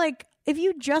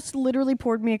you just literally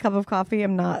poured me a cup of coffee,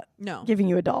 I'm not giving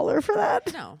you $1 for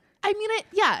that. No. I mean,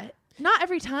 not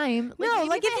every time. Like, no,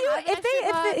 like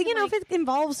if it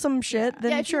involves some shit,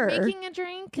 then if sure. you're making a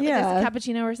drink, like a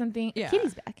cappuccino or something. Yeah.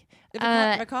 Kitty's back. If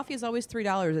a coffee is always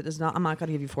 $3, it does not. I'm not going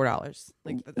to give you $4.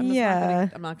 Like,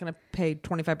 I'm not going to pay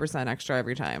 25% extra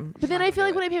every time. But then I feel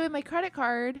like when I pay with my credit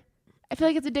card, I feel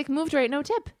like it's a dick move to write no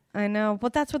tip. I know,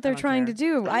 but that's what they're trying to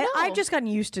do. I've just gotten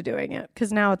used to doing it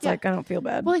because now it's like I don't feel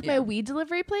bad. Well, like my weed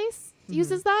delivery place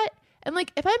uses that. And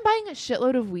like, if I'm buying a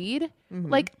shitload of weed,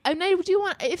 like, I do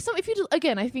want if you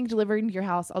again, I think delivering to your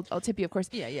house, I'll tip you, of course.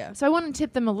 Yeah. So I want to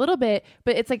tip them a little bit,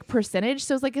 but it's like percentage.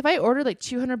 So it's like if I order like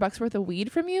 $200 worth of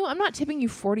weed from you, I'm not tipping you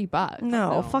 $40.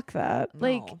 No, fuck that. No.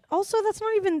 Like, also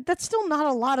that's still not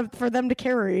a lot for them to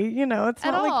carry. You know, it's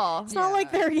at not all. Like, it's not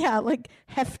like they're like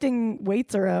hefting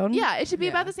weights around. Yeah, it should be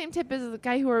about the same tip as the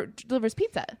guy who delivers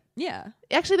pizza. Yeah.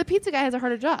 Actually, the pizza guy has a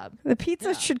harder job. The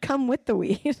pizza should come with the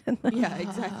weed. Yeah,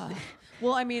 exactly.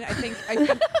 Well, I mean, I think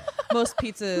most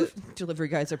pizza delivery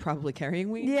guys are probably carrying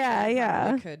weed.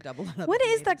 Yeah. Could double it up. When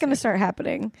is that going to start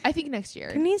happening? I think next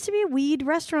year. There needs to be weed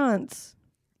restaurants.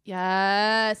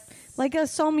 Yes. Like a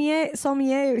sommelier.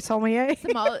 Somalia.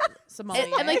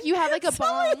 And like you have like a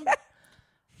bong.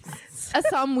 A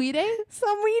somweede?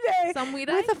 Somweede.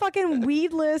 With a fucking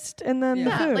weed list and then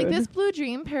the food. Like this Blue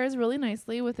Dream pairs really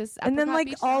nicely with this and then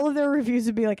like all of their reviews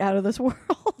would be like out of this world.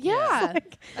 Yeah.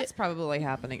 That's probably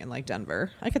happening in like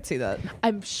Denver. I could see that.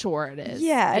 I'm sure it is.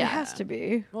 Yeah, it has to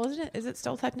be. Well, is it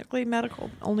still technically medical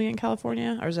only in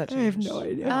California? Or is that changed? I have no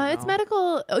idea. It's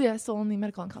medical. Oh yeah, still only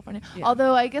medical in California. Yeah.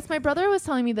 Although I guess my brother was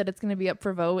telling me that it's going to be up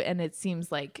for vote and it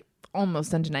seems like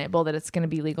almost undeniable that it's going to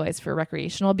be legalized for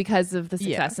recreational because of the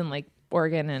success in like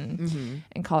Oregon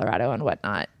and Colorado and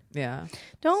whatnot. Yeah.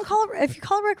 If you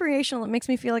call it recreational, it makes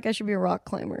me feel like I should be a rock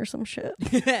climber or some shit.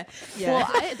 Yeah. Well,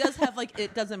 it does have like,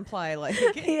 it does imply like.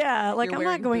 Yeah. Like I'm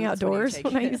not going outdoors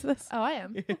when I use this. Oh, I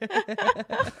am.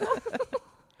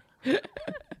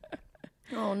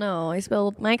 Oh no, I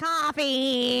spilled my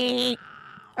coffee.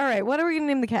 All right. What are we going to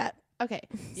name the cat? Okay.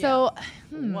 So,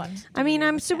 what? I mean,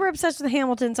 I'm super obsessed with the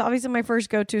Hamiltons. So obviously, my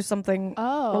first go-to is something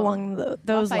along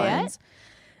those Lafayette? lines.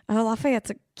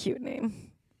 Lafayette's a cute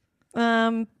name.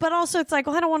 But also, it's like,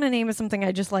 well, I don't want to name it something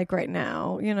I just like right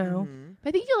now, you know?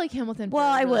 I think you'll like Hamilton. Well,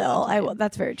 I will. I will.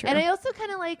 That's very true. And I also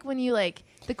kind of like when you like,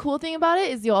 the cool thing about it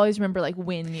is you always remember like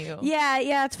when you.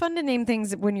 Yeah. It's fun to name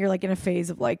things when you're like in a phase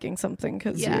of liking something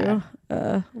because you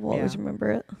will always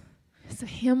remember it. So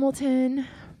Hamilton.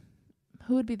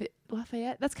 Who would be the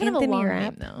Lafayette? That's kind of a long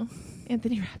name, though.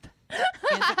 Anthony Rapp.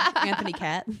 Anthony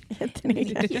Cat.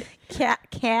 Anthony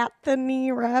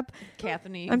Cathany Rapp.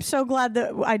 Cathany. I'm so glad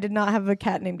that I did not have a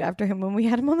cat named after him when we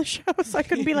had him on the show, so I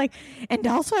couldn't be like, and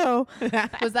also.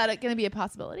 Was that going to be a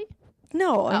possibility?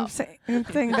 No, I'm saying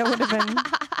that would have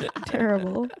been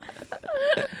terrible.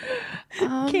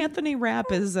 Cathany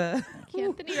Rapp is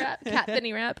Cathany Rapp.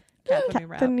 Cathany Rapp.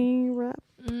 Cathany Rapp.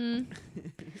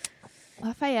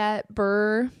 Lafayette,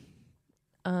 Burr.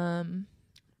 Yeah.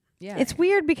 It's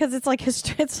weird because it's like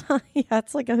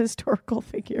it's like a historical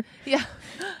figure. Yeah.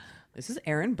 This is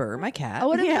Aaron Burr, my cat. I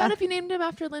would have thought if you named him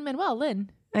after Lin-Manuel. Lynn.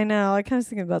 I know. I kind of was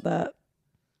thinking about that.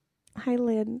 Hi,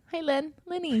 Lynn. Hi, Lynn.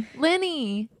 Linney.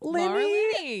 Laura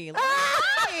Linney. Name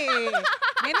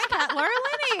my cat Laura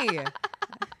Linney.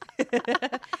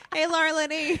 Hey, Laura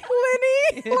Linney.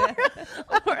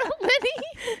 Laura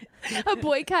Linney. A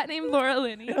boy cat named Laura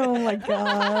Linney. Oh my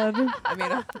God. I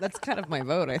mean, that's kind of my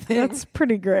vote, I think. That's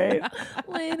pretty great.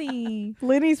 Linney.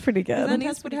 Lenny's pretty good. Then Linney's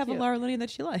Tess would pretty have cute. a Laura Linney that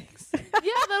she likes. Yeah,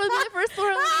 that was my first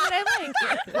Laura Linney that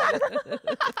I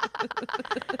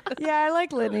like. Yeah, I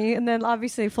like Lenny. And then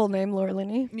obviously full name, Laura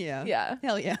Linney. Yeah. Yeah.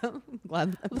 Hell yeah.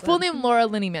 Glad. The full name Laura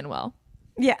Linney Manuel.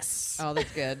 Yes. Oh,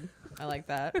 that's good. I like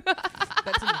that.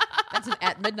 That's an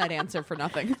at midnight answer for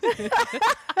nothing.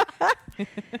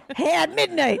 Hey, at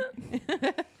midnight.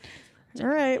 All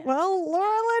right. Well,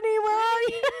 Laura Linney, where are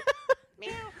you? Meow,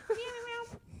 meow,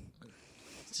 meow.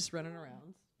 It's just running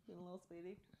around. Little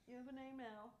sweetie. You have a name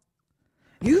now.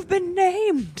 You've been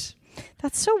named.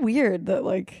 That's so weird that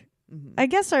like I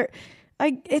guess our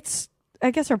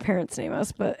parents name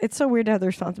us, but it's so weird to have the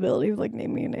responsibility of like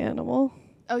naming an animal.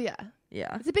 Oh, yeah.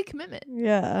 Yeah. It's a big commitment.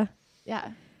 Yeah.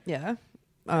 Yeah. Yeah.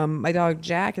 My dog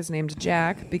Jack is named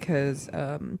Jack because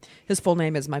his full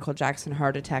name is Michael Jackson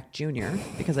Heart Attack Jr.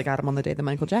 because I got him on the day that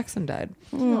Michael Jackson died.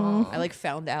 I like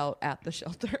found out at the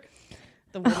shelter.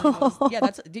 The woman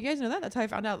was, do you guys know that? That's how I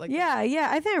found out. Like, Yeah,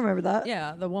 I think I remember that.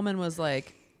 yeah, the woman was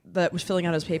like, that was filling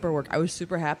out his paperwork. I was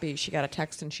super happy. She got a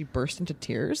text and she burst into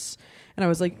tears. And I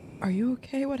was like, "Are you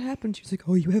okay? What happened?" She was like,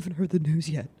 "Oh, you haven't heard the news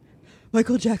yet.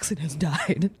 Michael Jackson has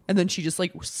died." And then she just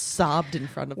like sobbed in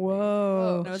front of me.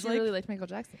 Whoa. And I was She like, really liked Michael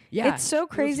Jackson. yeah. It's so it was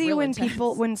crazy real when intense.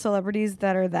 when celebrities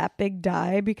that are that big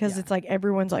die because Yeah. it's like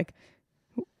everyone's like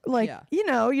Yeah. you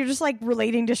know, you're just like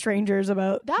relating to strangers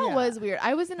about That Yeah. was weird.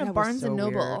 I was in a That was Barnes so and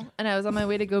Noble weird. and I was on my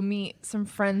way to go meet some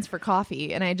friends for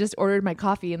coffee and I just ordered my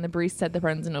coffee and the barista said the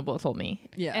Barnes and Noble told me.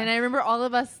 Yeah. And I remember all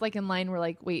of us like in line were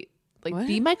like, wait, like What?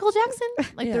 the Michael Jackson?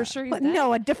 Like Yeah. they're sure he's but dead?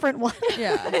 no, a different one.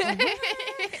 Yeah.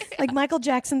 Like Michael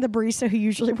Jackson, the barista who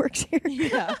usually works here.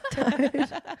 Yeah.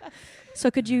 So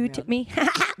could you tip me?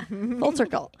 Full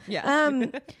circle. Yeah.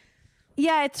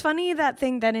 Yeah, it's funny that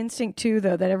instinct too,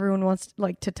 though, that everyone wants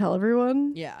like to tell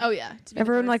everyone. Yeah. Oh yeah. To be the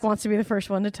Everyone first. like wants to be the first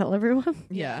one to tell everyone.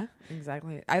 Yeah.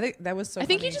 Exactly. I think that was so I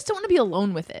think you funny. just don't want to be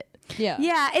alone with it. Yeah.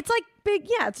 Yeah, it's like big.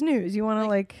 Yeah, it's news. You want to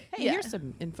like. Hey, Yeah. here's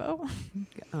some info.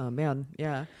 Oh man,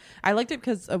 yeah. I liked it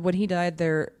because when he died,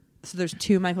 there's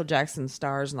 2 Michael Jackson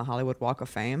stars in the Hollywood Walk of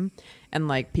Fame, and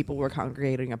like people were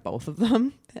congregating at both of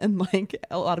them, and like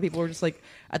a lot of people were just like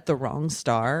at the wrong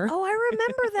star. Oh, I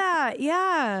remember that.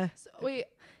 Yeah. So, wait,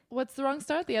 what's the wrong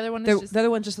start? The other one The, is just the other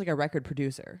one's just like a record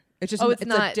producer. It's just it's a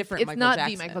not different. It's Michael not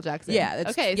Jackson. the Michael Jackson. Yeah. It's,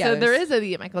 okay. yeah, So there there's- is a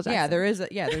the Michael Jackson. Yeah, there is.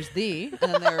 There's the,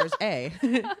 and then there's a.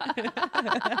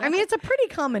 I mean, it's a pretty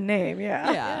common name.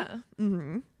 Yeah. Yeah.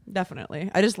 Mm-hmm.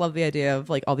 Definitely. I just love the idea of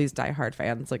like all these diehard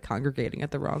fans like congregating at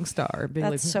the wrong star, being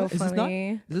That's like, so "What? Is this not-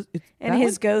 funny. is this- it's And that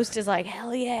his one?" ghost is like,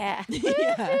 hell yeah.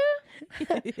 Yeah.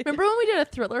 Remember when we did a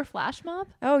Thriller flash mob?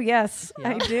 Oh yes, Yeah.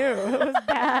 I do. It was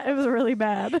bad. It was really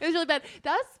bad. It was really bad.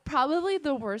 That's probably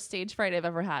the worst stage fright I've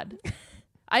ever had.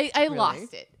 I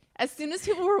lost it. As soon as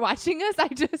people were watching us, I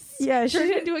just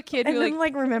turned into a kid and who didn't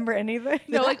like remember anything.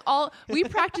 no, like we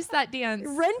practiced that dance.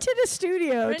 Rented a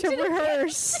studio Rented to a-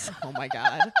 rehearse. Oh my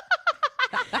god.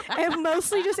 I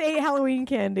mostly just ate Halloween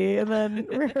candy and then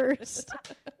rehearsed.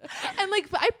 And like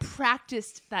I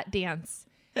practiced that dance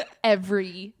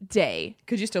every day.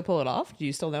 Could you still pull it off? Do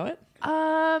you still know it?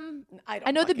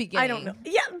 I know the beginning. I don't know.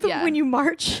 Yeah, Yeah. when you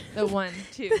march. The 1,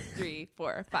 2, 3,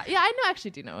 4, 5. Yeah, I know.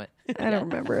 Actually, do know it I don't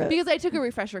remember it. because I took a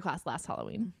refresher class last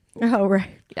Halloween. Oh right.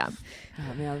 Yeah.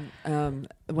 Oh man.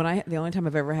 The only time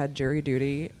I've ever had jury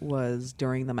duty was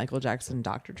during the Michael Jackson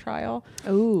doctor trial.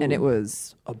 Oh. And it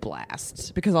was a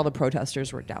blast because all the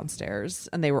protesters were downstairs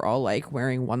and they were all like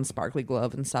wearing one sparkly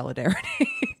glove in solidarity.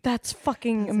 That's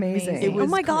fucking amazing. amazing. It was oh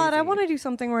my god, I crazy. want to do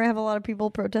something where I have a lot of people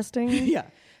protesting. Yeah.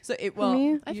 So it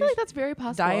me? I feel like that's very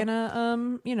possible. die in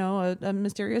a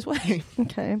mysterious way.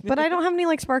 Okay, but I don't have any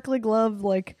like sparkly glove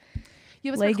like.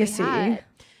 You have a sparkly legacy. hat.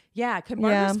 Yeah, can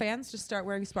Yeah. Barber's fans just start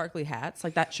wearing sparkly hats?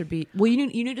 Like that should be. Well, you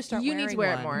need to start. You need to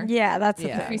wear it one more. Yeah, that's the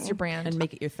Yeah. thing. Increase your brand. and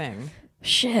make it your thing.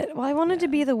 Shit. Well, I wanted to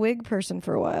be the wig person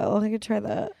for a while. I could try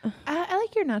that. I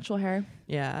like your natural hair.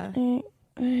 Yeah, I don't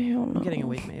know. I'm getting a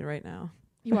wig made right now.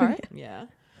 You are? Yeah,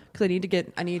 because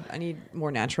I need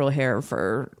more natural hair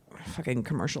for fucking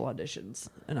commercial auditions,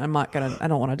 and I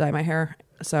don't want to dye my hair,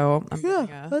 so I'm Yeah,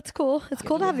 getting that's cool. It's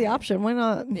cool to have the option. Why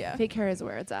not? yeah. Fake hair is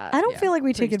where it's at. I don't Yeah, feel like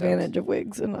we take pretty stoked. advantage of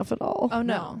wigs enough at all. Oh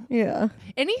no. Yeah.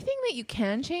 Anything that you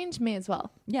can change, may as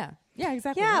well. Yeah, Yeah,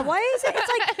 exactly. Yeah, why is it?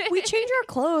 It's like we change our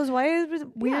clothes. Why is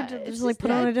it weird to just like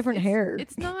put on a different hair?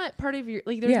 It's not part of your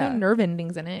there's no nerve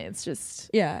endings in it. It's just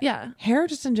yeah. Hair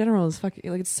just in general is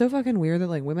fucking like it's so fucking weird that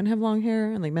like women have long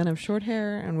hair and like men have short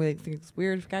hair and we think it's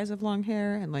weird if guys have long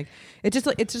hair and like it's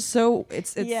just so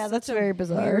it's that's very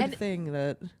bizarre weird thing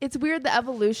that it's weird the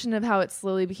evolution of how it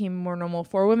slowly became more normal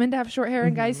for women to have short hair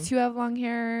and guys to have long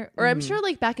hair. Or I'm sure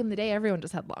like back in the day everyone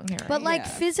just had long hair. But like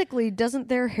physically, doesn't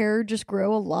their hair just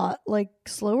grow a lot like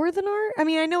slower than ours? I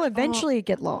mean, I know eventually it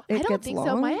gets long. I don't think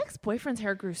so. My ex-boyfriend's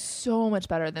hair grew so much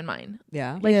better than mine.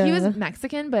 Yeah. Like he was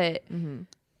Mexican, but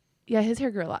yeah, his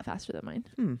hair grew a lot faster than mine.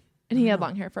 And he had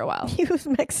long hair for a while. He was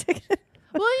Mexican.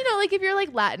 Well, you know, like if you're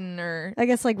like Latin or I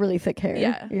guess like really thick hair.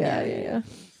 Yeah.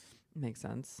 Makes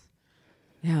sense.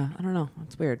 Yeah, I don't know.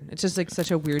 It's weird. It's just like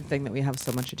such a weird thing that we have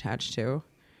so much attached to.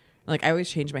 Like I always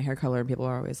change my hair color, and people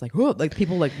are always like, "Whoa!" Like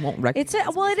people like won't recognize.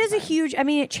 It is a huge. I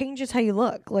mean, it changes how you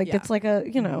look. Like it's like a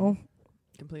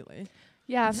completely.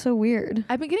 Yeah, it's so weird.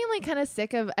 I've been getting like kind of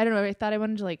sick of. I don't know. I thought I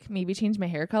wanted to like maybe change my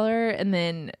hair color, and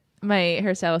then my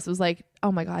hairstylist was like,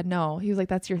 "Oh my god, no!" He was like,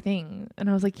 "That's your thing," and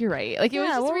I was like, "You're right." Like it was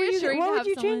just reassuring. What would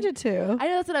you change it to? I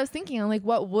know that's what I was thinking. I'm like,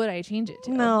 what would I change it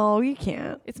to? No, you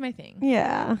can't. It's my thing.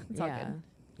 Yeah, it's all good.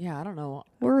 Yeah, I don't know.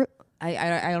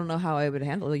 I don't know how I would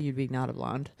handle it. You'd be not a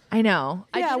blonde. I know.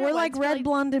 Yeah, we're like red,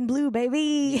 blonde, and blue,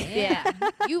 baby. Yeah.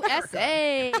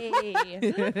 USA.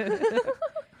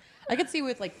 I could see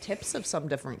with like tips of some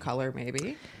different color,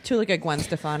 maybe to like a Gwen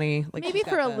Stefani. Like maybe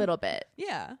for a little bit.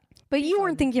 Yeah. But you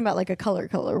weren't thinking about like a color,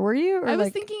 were you? Or I was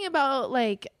thinking about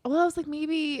like, well, I was like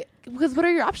maybe because what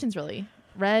are your options really?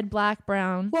 Red, black,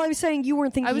 brown. Well, I was saying you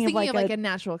weren't thinking. I was thinking of like a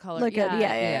natural color. Like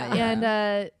yeah.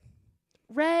 And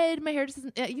red, my hair just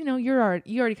doesn't. You know, you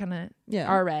already kind of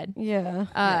are red. Yeah.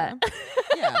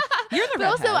 Yeah. You're the but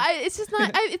also, it's just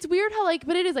not. It's weird how like,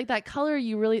 but it is like that color.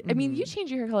 You really. I mean, you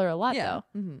change your hair color a lot though.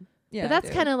 Yeah. But that's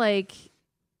kind of like.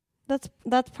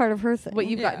 That's part of her thing. What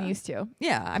you've gotten used to.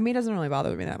 Yeah, I mean, it doesn't really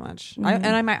bother me that much.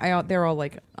 They're all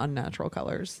like unnatural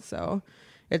colors, so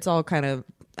it's all kind of.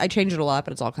 I change it a lot,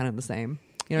 but it's all kind of the same.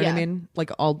 You know what I mean?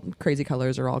 Like all crazy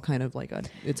colors are all kind of like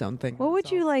its own thing. What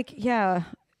would you like? Yeah.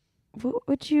 What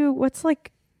would you? What's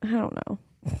like? I don't know.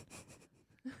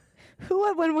 Who,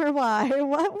 what, when, where, why?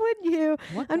 What would you?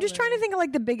 I'm just trying to think of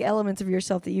like the big elements of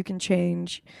yourself that you can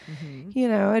change. You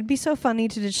know, it'd be so funny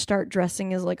to just start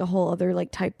dressing as like a whole other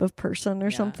like type of person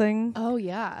or something. Oh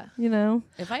yeah. You know,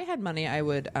 if I had money, I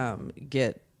would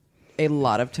get a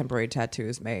lot of temporary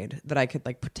tattoos made that I could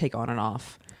like take on and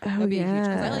off. That'd be huge because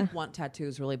I like want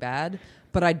tattoos really bad,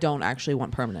 but I don't actually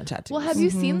want permanent tattoos. Well, have you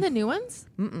seen the new ones?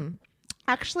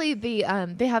 Actually, they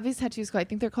have these tattoos. I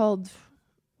think they're called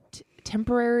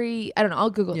temporary. I don't know. I'll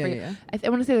Google it for you. I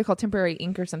want to say they're called temporary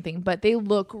ink or something, but they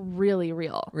look really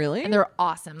real. Really? And they're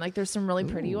awesome. Like there's some really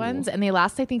pretty ones, and they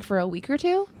last I think for a week or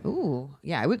two. Ooh,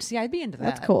 yeah. I would see. I'd be into that.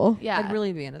 That's cool. Yeah, I'd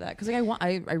really be into that because like,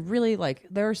 I really like.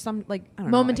 There are some like I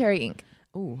don't know. Momentary ink.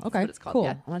 Ooh, okay, it's called, cool.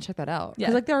 yeah. I want to check that out. Yeah,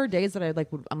 because like there are days that I like.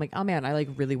 I'm like, oh man, I like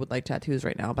really would like tattoos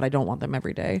right now, but I don't want them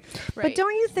every day. Right. But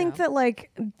don't you think that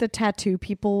like the tattoo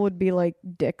people would be like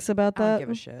dicks about that? I don't give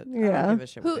a shit. Yeah, I don't give a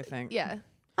shit what they think. Yeah.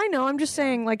 I know. I'm just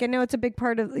saying, like, I know it's a big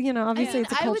part of, you know, obviously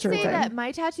it's a culture I would say thing. that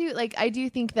my tattoo, like, I do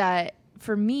think that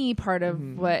for me, part of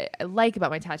what I like about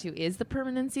my tattoo is the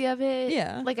permanency of it.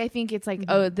 Yeah. Like, I think it's like,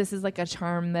 oh, this is like a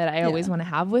charm that I always want to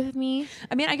have with me.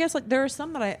 I mean, I guess like there are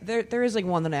some that there is like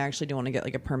one that I actually do want to get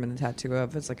like a permanent tattoo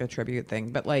of. It's like a tribute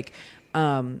thing, but like,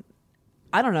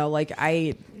 I don't know. Like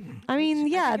I mean,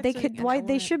 yeah, they could. Why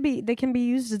they should be? They can be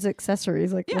used as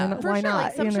accessories. Like, why sure. not?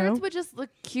 Like, some you know? shirts would just look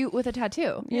cute with a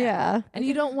tattoo. Yeah, and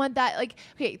you don't want that. Like,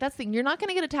 okay, that's the thing. You're not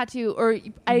gonna get a tattoo, or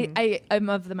I'm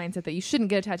of the mindset that you shouldn't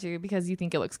get a tattoo because you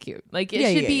think it looks cute. Like,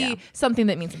 it should be something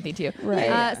that means something to you.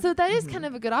 Right. So that is kind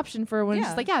of a good option for when it's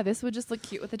just like, this would just look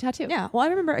cute with a tattoo. Yeah. Well, I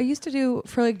remember I used to do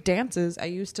for like dances. I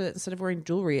used to instead of wearing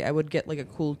jewelry, I would get like a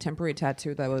cool temporary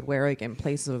tattoo that I would wear like in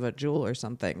place of a jewel or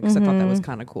something because I thought that was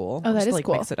kind of cool. Oh, that is like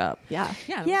cool. Mix it up. Yeah.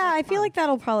 Yeah, I feel like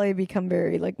that'll probably become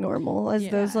very like normal as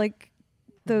those like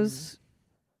those.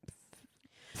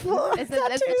 As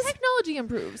the technology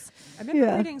improves. I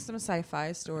remember reading some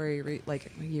sci-fi story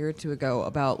like a year or two ago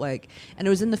about like, and it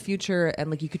was in the future, and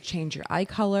like you could change your eye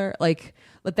color, like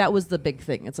that was the big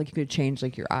thing. It's like you could change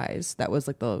like your eyes. That was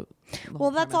like the well,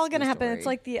 that's all gonna happen. It's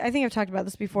like I think I've talked about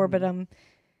this before, but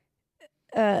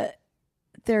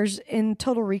there's in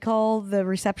Total Recall the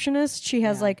receptionist. She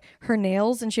has like her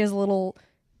nails, and she has a little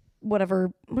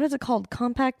whatever. What is it called?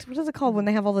 Compact? What is it called when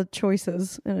they have all the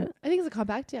choices in it? I think it's a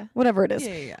compact. Yeah. Whatever it is.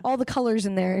 Yeah. All the colors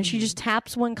in there. And she just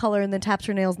taps one color and then taps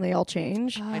her nails and they all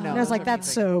change. I know. And I was like, Those are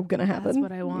that's so going to happen. That's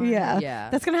what I want. Yeah. Yeah.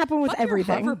 That's going to happen with Fuck your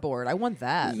everything. hoverboard. I want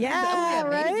that. Yeah, That would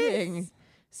be right? amazing.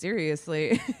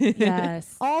 Seriously.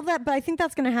 Yes. All that, but I think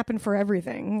that's going to happen for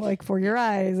everything, like for your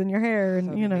eyes and your hair,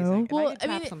 and you know. Amazing. If Well, I could I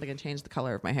tap mean, something and change the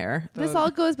color of my hair. This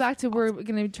all goes back to we're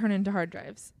going to turn into hard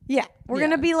drives. Yeah, we're Yeah.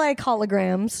 going to be like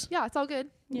holograms. Yeah, it's all good.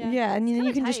 Yeah, and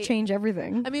you can just tight. change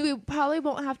everything. I mean, we probably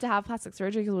won't have to have plastic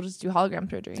surgery because we'll just do hologram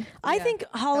surgery. I Yeah, think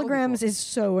would be holograms cool. is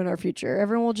so in our future.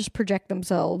 Everyone will just project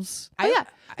themselves. Oh yeah,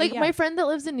 like yeah. my friend that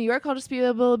lives in New York, I'll just be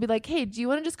able to be like, "Hey, do you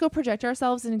want to just go project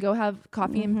ourselves and go have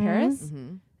coffee in Paris?"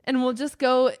 Mm-hmm. And we'll just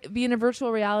go be in a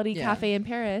virtual reality Yeah. cafe in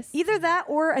Paris. Either that,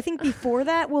 or I think before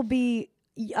that will be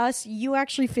you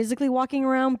actually physically walking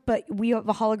around, but we have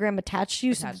a hologram attached to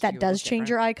you, so Attached to that you, does looks change different.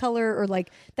 your eye color, or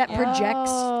like that projects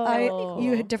Oh.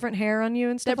 you had different hair on you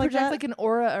and That stuff like projects that. like an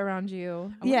aura around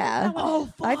you. Yeah.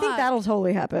 Oh, I think that'll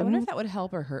totally I wonder happen. if that would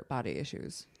help or hurt body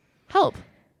issues. Help.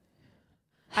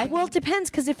 Well, it depends,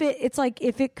 because if it's like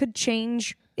if it could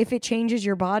change, if it changes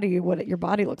your body, what your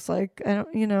body looks like. I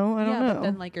don't know. But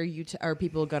then like, are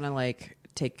people gonna like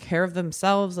take care of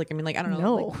themselves? Like, I mean, like, I don't know.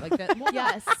 No. Like that. Well,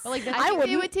 Yes. but like that, I think they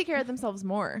wouldn't. would take care of themselves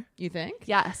more. you think?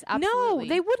 Yes, No, absolutely.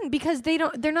 they wouldn't, because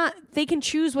they're not. They can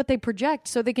choose what they project,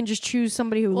 so they can just choose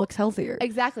somebody who looks healthier.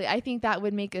 Exactly. I think that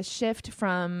would make a shift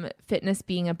from fitness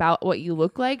being about what you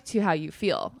look like to how you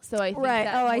feel. So I think Right.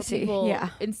 that Oh, I more see. people- Yeah.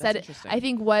 Instead, That's interesting. I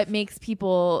think what makes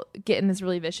people get in this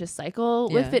really vicious cycle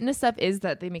with Yeah. fitness stuff is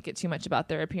that they make it too much about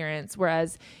their appearance.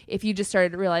 Whereas if you just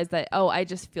started to realize that, oh, I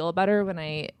just feel better when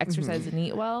I exercise and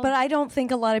eat well. But I don't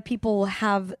think a lot of people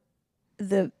have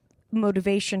the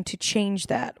motivation to change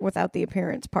that without the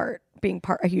appearance part being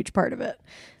a huge part of it.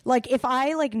 Like if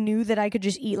I like knew that I could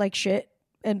just eat like shit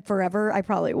and forever, I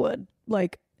probably would.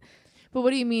 Like, But what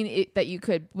do you mean that you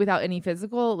could without any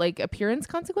physical like appearance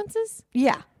consequences?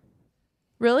 yeah,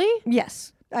 Really?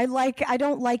 yes. I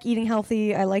don't like eating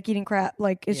healthy. I like eating crap.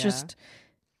 Like it's Yeah. just.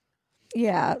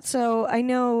 Yeah, so I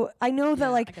know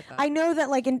that like I get that. I know that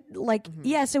like in like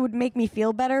yes, it would make me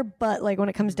feel better, but like when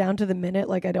it comes down to the minute,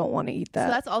 like I don't want to eat So that.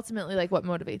 that's ultimately like what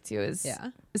motivates you is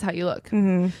how you look.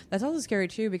 That's also scary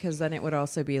too, because then it would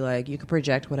also be like you could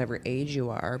project whatever age you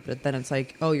are, but then it's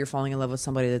like, oh, you're falling in love with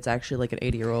somebody that's actually like an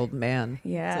 80-year-old man.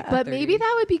 Yeah. It's like But 30. maybe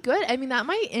that would be good. I mean, that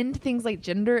might end things like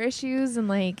gender issues and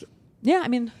like Yeah, I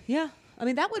mean,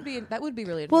 that would be really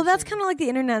interesting. Well, that's kind of like the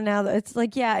internet now. That it's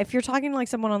like, yeah, if you're talking to like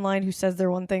someone online who says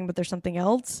they're one thing but they're something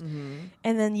else, and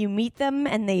then you meet them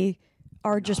and they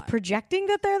are just projecting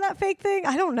that they're that fake thing.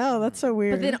 I don't know. That's so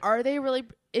weird. but then are they really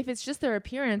if it's just their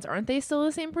appearance, aren't they still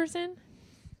the same person?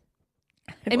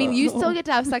 I mean, you still get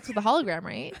to have sex with a hologram,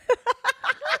 right?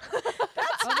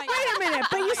 wait a minute,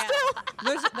 but you still.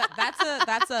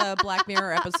 That's a Black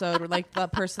Mirror episode where like the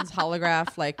person's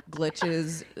holograph like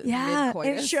glitches. Yeah, and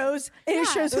it mid-coitus. shows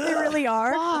who they really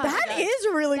are. Fuck. That is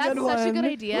a really That's good such one. a good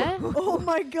idea. Oh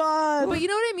my god. But you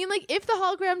know what I mean? Like if the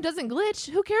hologram doesn't glitch,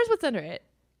 who cares what's under it?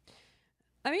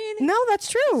 I mean, No, that's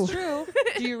true. true.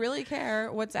 Do you really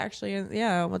care what's actually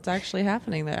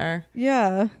happening there?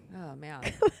 Yeah. Oh man,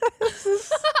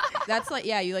 that's like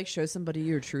you like show somebody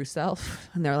your true self,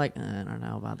 and they're like, I don't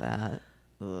know about that.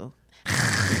 Ugh.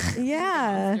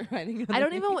 Yeah. Writing I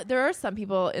don't even. There are some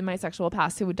people in my sexual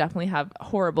past who would definitely have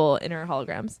horrible inner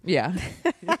holograms. Yeah.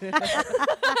 What's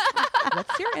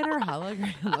your inner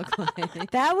hologram look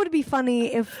like? That would be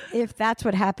funny if that's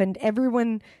what happened.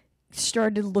 Everyone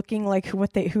started looking like who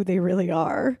they really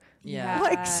are. Yeah.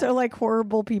 Like so like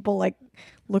horrible people like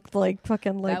looked like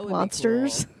fucking like That would be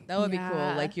monsters. cool. That would be Yeah.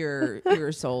 cool. Like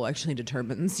your soul actually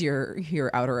determines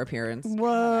your outer appearance.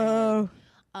 Whoa.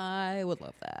 I would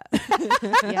love that.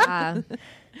 Yeah.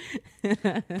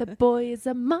 The boy is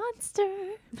a monster.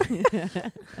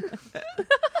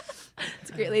 It's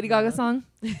a great Lady Gaga song.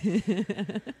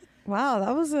 Wow,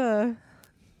 that was a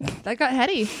That got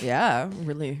heady. Yeah,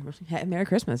 really. Merry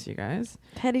Christmas, you guys.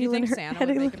 Hetty Do you think Lynn- Santa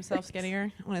Hetty would make Lynn- himself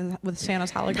skinnier with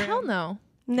Santa's hologram? Hell no.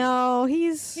 No,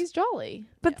 he's He's jolly.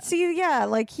 but see, yeah,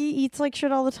 like he eats like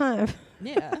shit all the time.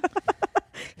 Yeah.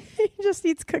 He just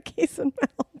eats cookies and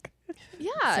milk.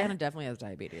 Yeah. Santa definitely has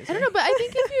diabetes. I don't know, but I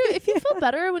think if you feel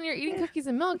better when you're eating cookies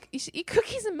and milk, you should eat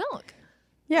cookies and milk.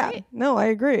 Yeah, Right. no, I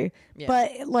agree. Yeah.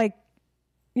 But like,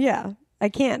 yeah, I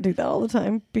can't do that all the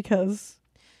time because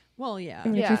Well, yeah. I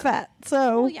make Yeah. you fat.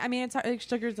 So Well, yeah, I mean, it's like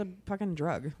sugar's a fucking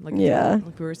drug. Like, Yeah.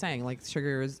 like we were saying, like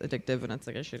sugar is addictive and it's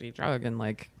like a shitty drug, and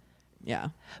like, yeah.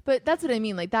 But that's what I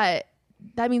mean. Like that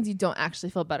means you don't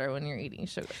actually feel better when you're eating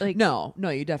sugar. Like No,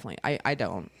 you definitely. I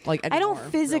don't like. I don't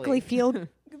anymore, physically really.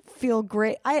 feel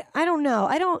great. I don't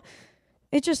know.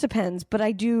 It just depends, but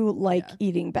I do like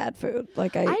eating bad food.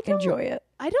 Like I enjoy it.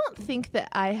 I don't think that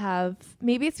I have,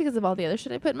 maybe it's because of all the other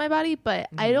shit I put in my body, but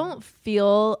I don't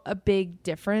feel a big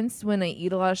difference when I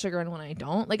eat a lot of sugar and when I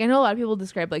don't. Like I know a lot of people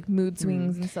describe like mood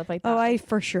swings and stuff like that. Oh, I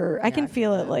for sure. I can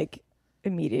feel it like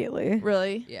immediately.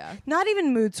 Really? Yeah. Not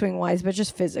even mood swing wise, but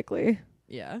just physically.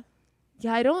 Yeah.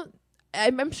 Yeah,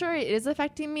 I'm sure it is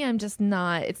affecting me. I'm just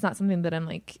not, it's not something that I'm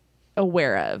like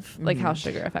aware of, like how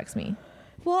sugar affects me.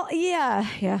 Well, yeah.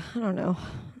 I don't know.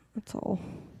 That's all.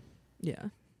 Yeah.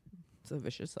 It's a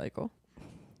vicious cycle.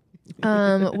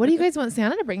 What do you guys want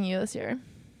Santa to bring you this year?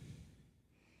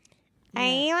 My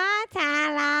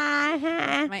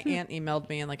aunt emailed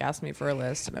me and like asked me for a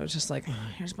list, and I was just like,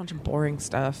 here's a bunch of boring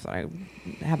stuff that I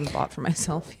haven't bought for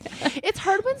myself yet. It's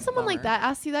hard when someone like Bummer. that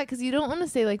asks you that because you don't want to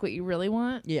say like what you really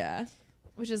want, Yeah.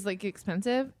 which is like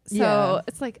expensive. So Yeah.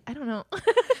 it's like, I don't know.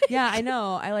 Yeah, I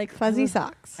know. I like Fuzzy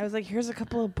socks. I was like, here's a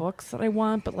couple of books that I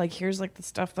want, but like here's like the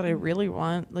stuff that I really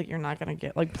want. Like you're not gonna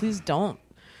get. Like please don't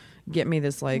get me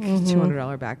this like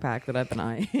 $200 backpack that I've been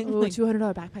eyeing. Ooh, Like,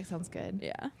 $200 backpack sounds good.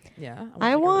 yeah.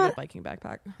 I I want- want like, a biking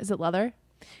backpack. Is it leather?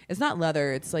 It's not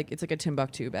leather. It's like a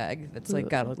Timbuktu bag that's like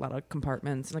got a lot of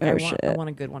compartments. Like Oh, I want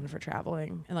a good one for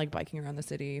traveling and like biking around the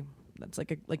city. That's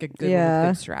like a good one Yeah.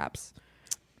 with good straps.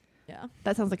 Yeah.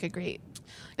 That sounds like a great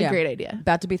Yeah. idea.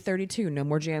 About to be 32. No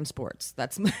more jam sports.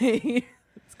 That's my.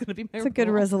 It's gonna be my. It's a good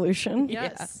rule. resolution.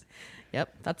 Yes.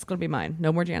 Yep, that's gonna be mine.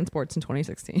 No more Jan sports in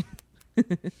 2016.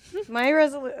 My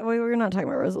we're not talking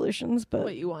about resolutions, but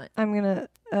What you want? I'm gonna.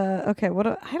 Okay,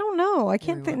 I don't know. I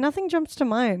can't think. Nothing jumps to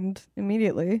mind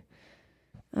immediately.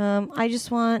 I just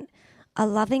want a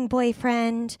loving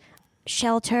boyfriend,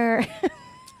 shelter. I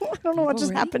don't know what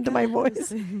just happened to my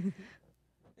voice.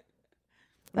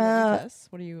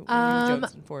 What are you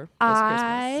jonesing for this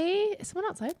Christmas? Is someone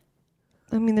outside?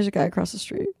 I mean, there's a guy across the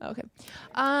street. Oh, okay.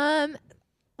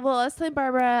 Well, let's tell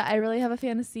Barbara. I really have a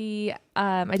fantasy.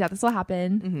 I doubt this will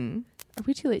happen. Mm-hmm. Are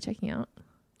we too late checking out?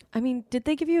 I mean, did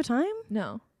they give you a time?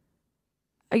 No.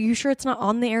 Are you sure it's not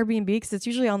on the Airbnb? Because it's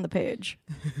usually on the page.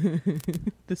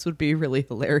 This would be really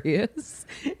hilarious.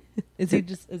 Is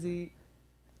he?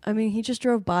 I mean, he just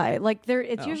drove by. Like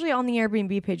it's usually on the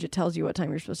Airbnb page. It tells you what time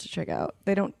you're supposed to check out.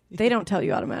 They don't tell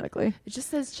you automatically. It just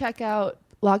says check out,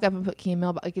 log up, and put key and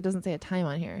mail. But like, it doesn't say a time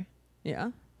on here.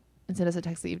 Yeah. Instead, it's a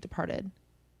text that you've departed.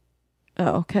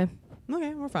 Oh, okay.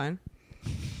 Okay, we're fine.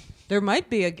 There might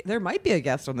be a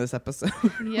guest on this episode.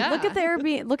 Yeah. Look at the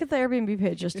Airbnb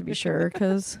page just to be sure,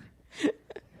 because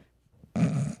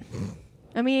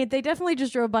I mean, they definitely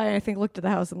just drove by and I think looked at the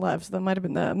house and left. So that might have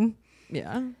been them.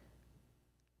 Yeah.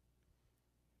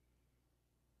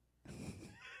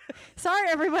 Sorry,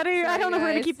 everybody. Sorry, I don't know where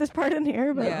to guys. keep this part in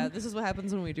here, but Yeah, this is what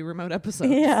happens when we do remote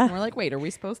episodes. Yeah. And we're like, wait, are we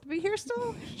supposed to be here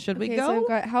still? Should we Okay, go? so I've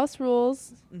got house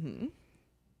rules. Mm-hmm.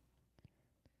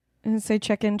 and say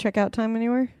check in, check out time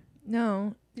anywhere.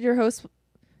 No, your host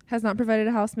has not provided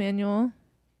a house manual.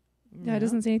 Yeah, it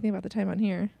doesn't say anything about the time on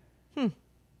here. All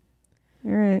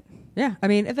right. Yeah, I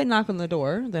mean, if they knock on the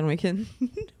door, then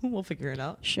we'll figure it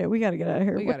out. Shit, we got to get out of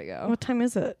here. We gotta go. What time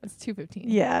is it? It's 2:15.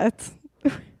 Yeah, it's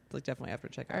It's like definitely after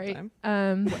checkout All right.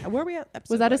 time. Where are we at?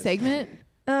 Was that a episode-wise?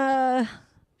 segment?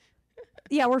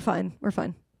 yeah, we're fine. We're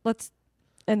fine. Let's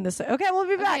end this. Okay, we'll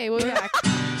be back. Okay, we'll be back.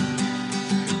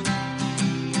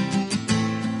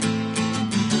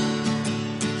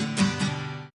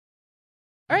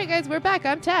 All right, guys, we're back.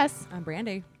 I'm Tess. I'm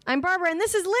Brandy. I'm Barbara, and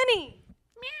this is Linney.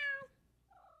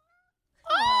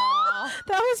 Aww.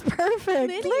 That was perfect.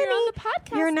 Linney, you're on the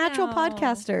podcast. You're a natural now.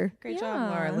 podcaster. Great Yeah.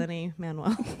 job, Laura, Linney,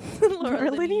 Manuel.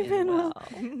 Laura, Linney, Manuel.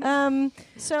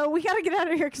 So we got to get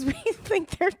out of here because we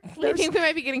think I think we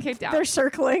might be getting kicked out. they're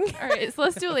circling. All right, so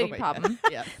let's do a lady my problem.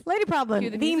 Yeah. Lady Problem Cue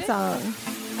the theme music. song.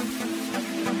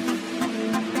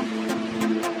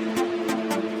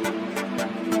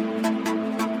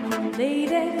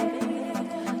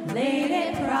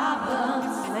 Lady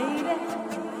problems,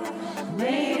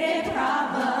 lady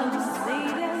problems,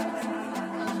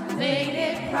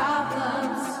 lady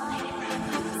problems.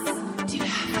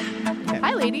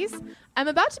 Hi, ladies. I'm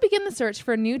about to begin the search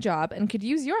for a new job and could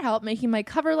use your help making my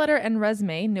cover letter and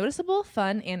resume noticeable,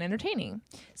 fun, and entertaining.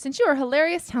 Since you are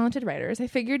hilarious, talented writers, I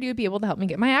figured you'd be able to help me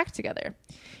get my act together.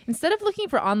 Instead of looking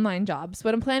for online jobs,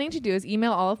 what I'm planning to do is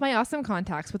email all of my awesome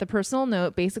contacts with a personal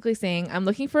note basically saying, I'm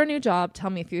looking for a new job, tell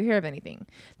me if you hear of anything.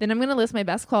 Then I'm going to list my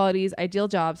best qualities, ideal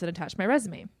jobs, and attach my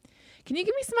resume. Can you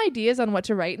give me some ideas on what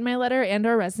to write in my letter and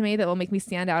or resume that will make me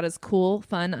stand out as cool,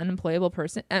 fun, unemployable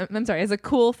person? As a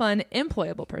cool, fun,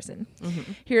 employable person.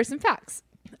 Mm-hmm. Here are some facts.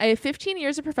 I have 15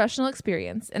 years of professional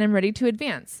experience and I'm ready to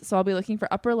advance, so I'll be looking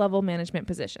for upper level management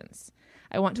positions.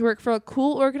 I want to work for a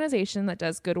cool organization that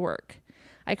does good work.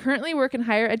 I currently work in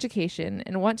higher education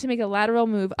and want to make a lateral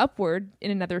move upward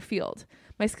in another field.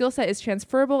 My skill set is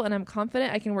transferable and I'm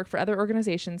confident I can work for other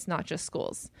organizations, not just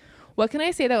schools. What can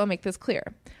I say that will make this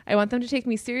clear? I want them to take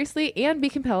me seriously and be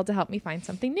compelled to help me find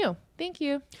something new. Thank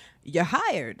you. You're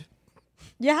hired.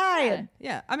 You hired.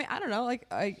 Yeah. I mean, I don't know. Like,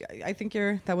 I think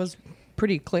that was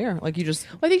pretty clear. Like, you just.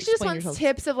 Well, I think she just explain wants yourself.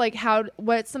 tips of like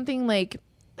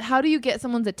how do you get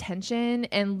someone's attention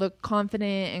and look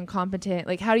confident and competent?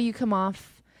 Like, how do you come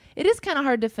off? It is kind of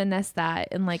hard to finesse that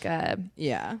in like a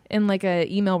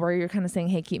email where you're kind of saying,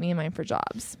 "Hey, keep me in mind for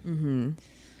jobs." Mm-hmm.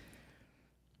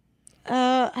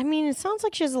 I mean, it sounds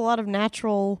like she has a lot of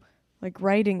natural like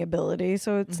writing ability,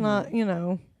 so it's not,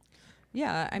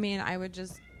 Yeah. I mean, I would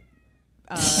just.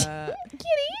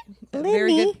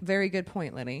 Linney. Very good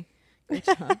point, Linney. Good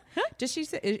job. Does she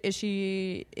say, is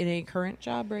she in a current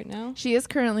job right now? She is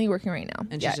currently working right now.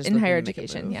 And yeah, she's just in looking higher to make a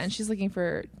education. move. Yeah, and she's looking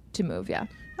to move. Yeah.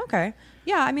 Okay.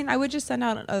 Yeah. I mean, I would just send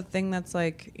out a thing that's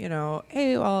like,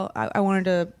 hey, well, I wanted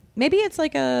to. Maybe it's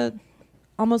like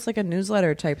almost like a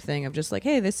newsletter type thing of just like,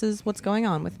 hey, this is what's going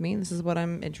on with me. This is what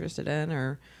I'm interested in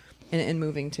or in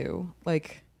moving to.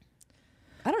 Like.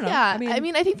 I don't know. Yeah, I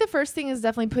mean, I think the first thing is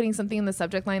definitely putting something in the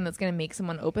subject line that's going to make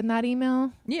someone open that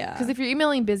email. Yeah. Because if you're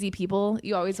emailing busy people,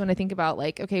 you always want to think about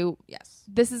like, okay, yes,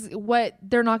 this is what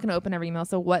they're not going to open every email.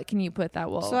 So what can you put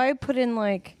that will? So I put in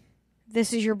like,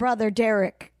 this is your brother,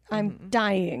 Derek. I'm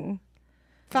dying.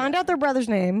 Found out their brother's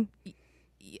name.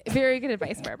 Very good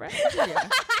advice, Barbara. Yeah.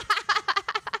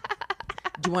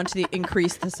 Do you want to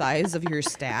increase the size of your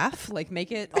staff? Like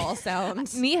make it all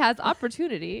sound. Me has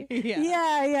opportunity.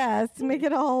 Yeah. So make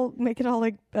it all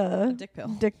like dick pill.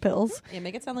 dick pills. Yeah,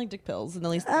 make it sound like dick pills, and at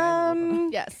least. The guys will open them.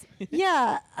 Yes.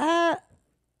 Yeah,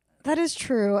 that is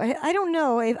true. I don't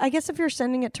know. I guess if you're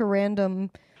sending it to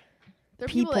random They're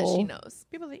people that she people. knows.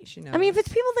 People that she knows. I mean, if it's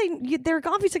people they're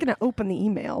obviously going to open the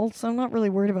email, so I'm not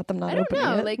really worried about them not I don't opening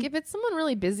know. it. Like if it's someone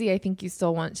really busy, I think you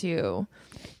still want to.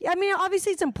 I mean,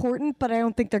 obviously it's important, but I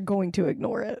don't think they're going to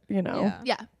ignore it.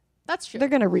 Yeah, that's true. They're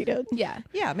going to read it. Yeah.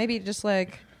 Yeah, maybe just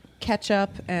like catch up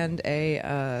and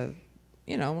a,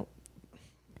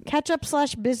 Catch up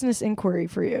 / business inquiry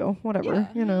for you, whatever.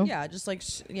 Yeah, just like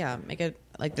make it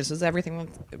like this is everything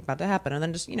that's about to happen, and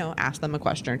then just ask them a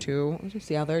question or two to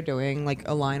see how they're doing, like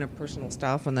a line of personal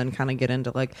stuff, and then kind of get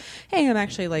into like, hey, I'm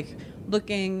actually like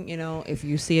looking, if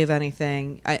you see of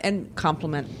anything, and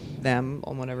compliment them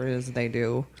on whatever it is they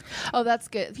do. Oh, that's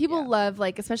good. People love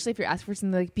like, especially if you're asking for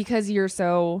something like because you're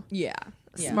so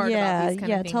smart about these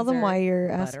kind of things. Tell them or- why you're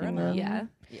Butter asking them them. up.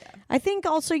 Yeah. I think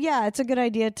also, it's a good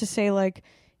idea to say like,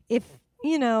 if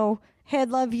hey, I'd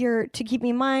love to keep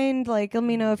me in mind. Like, let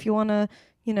me know if you want to,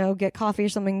 get coffee or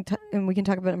something, and we can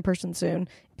talk about it in person soon.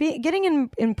 Getting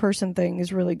in person thing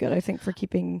is really good, I think, for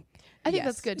keeping I think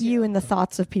that's good too. you in the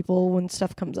thoughts of people when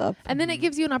stuff comes up. And then it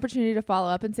gives you an opportunity to follow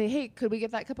up and say, hey, could we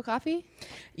get that cup of coffee?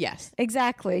 Yes.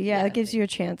 Exactly. Yeah, it gives you a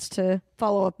chance to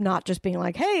follow up, not just being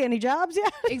like, hey, any jobs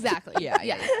yet? Exactly.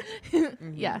 Yeah.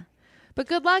 Yeah. But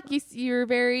good luck. You're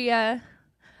very, I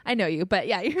know you, but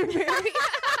yeah, you're very,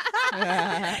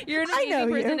 you're an I know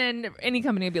amazing person you. and any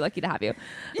company would be lucky to have you.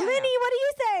 Linney, what do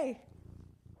you say?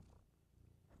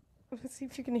 Let's see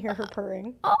if you can hear her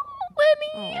purring. Oh,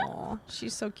 Linney. Aw,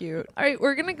 she's so cute. All right,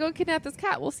 we're going to go kidnap this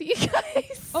cat. We'll see you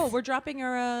guys. Oh, we're dropping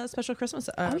our special Christmas.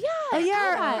 Oh, yeah. Oh,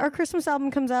 yeah, Yeah. our Christmas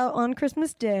album comes out on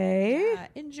Christmas Day. Yeah,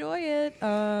 enjoy it.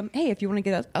 Hey, if you want to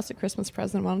get us a Christmas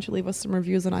present, why don't you leave us some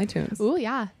reviews on iTunes? Ooh,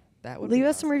 yeah. That would Leave be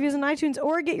us some reviews on iTunes,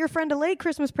 or get your friend a late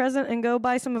Christmas present and go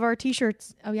buy some of our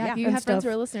T-shirts. Oh, yeah. Yeah, If you and have friends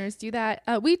stuff. who are listeners, do that.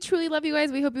 We truly love you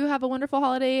guys. We hope you have a wonderful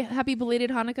holiday. Happy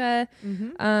belated Hanukkah.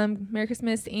 Merry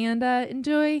Christmas. And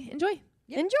enjoy. Enjoy!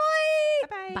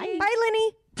 Bye-bye. Bye,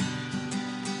 Linney!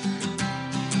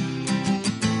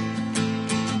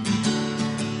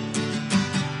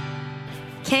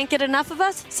 Can't get enough of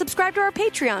us? Subscribe to our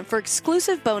Patreon for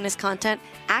exclusive bonus content,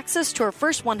 access to our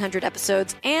first 100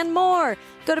 episodes, and more.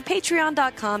 Go to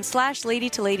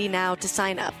patreon.com/LadyToLady now to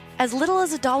sign up. As little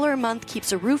as $1 a month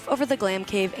keeps a roof over the glam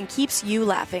cave and keeps you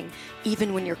laughing,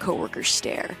 even when your coworkers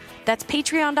stare. That's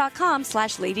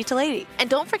patreon.com/LadyToLady. And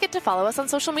don't forget to follow us on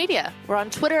social media. We're on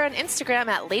Twitter and Instagram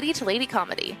at Lady to Lady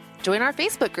Comedy. Join our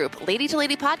Facebook group, Lady to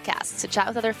Lady Podcasts, to chat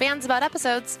with other fans about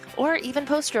episodes, or even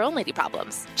post your own lady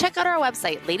problems. Check out our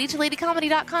website,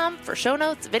 ladytoladycomedy.com, for show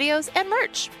notes, videos, and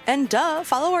merch. And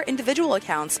follow our individual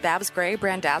accounts, Babs Gray,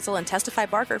 Brandazzle, and Testify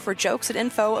Barker, for jokes and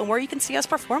info and where you can see us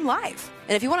perform live.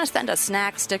 And if you want to send us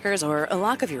snacks, stickers, or a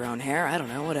lock of your own hair, I don't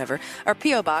know, whatever, our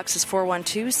P.O. Box is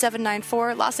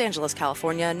 412-794, Los Angeles,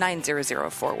 California,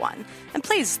 90041. And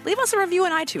please, leave us a review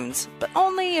on iTunes, but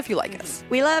only if you like us.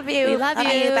 We love you. We love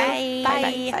you. Bye.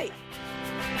 Bye. Bye.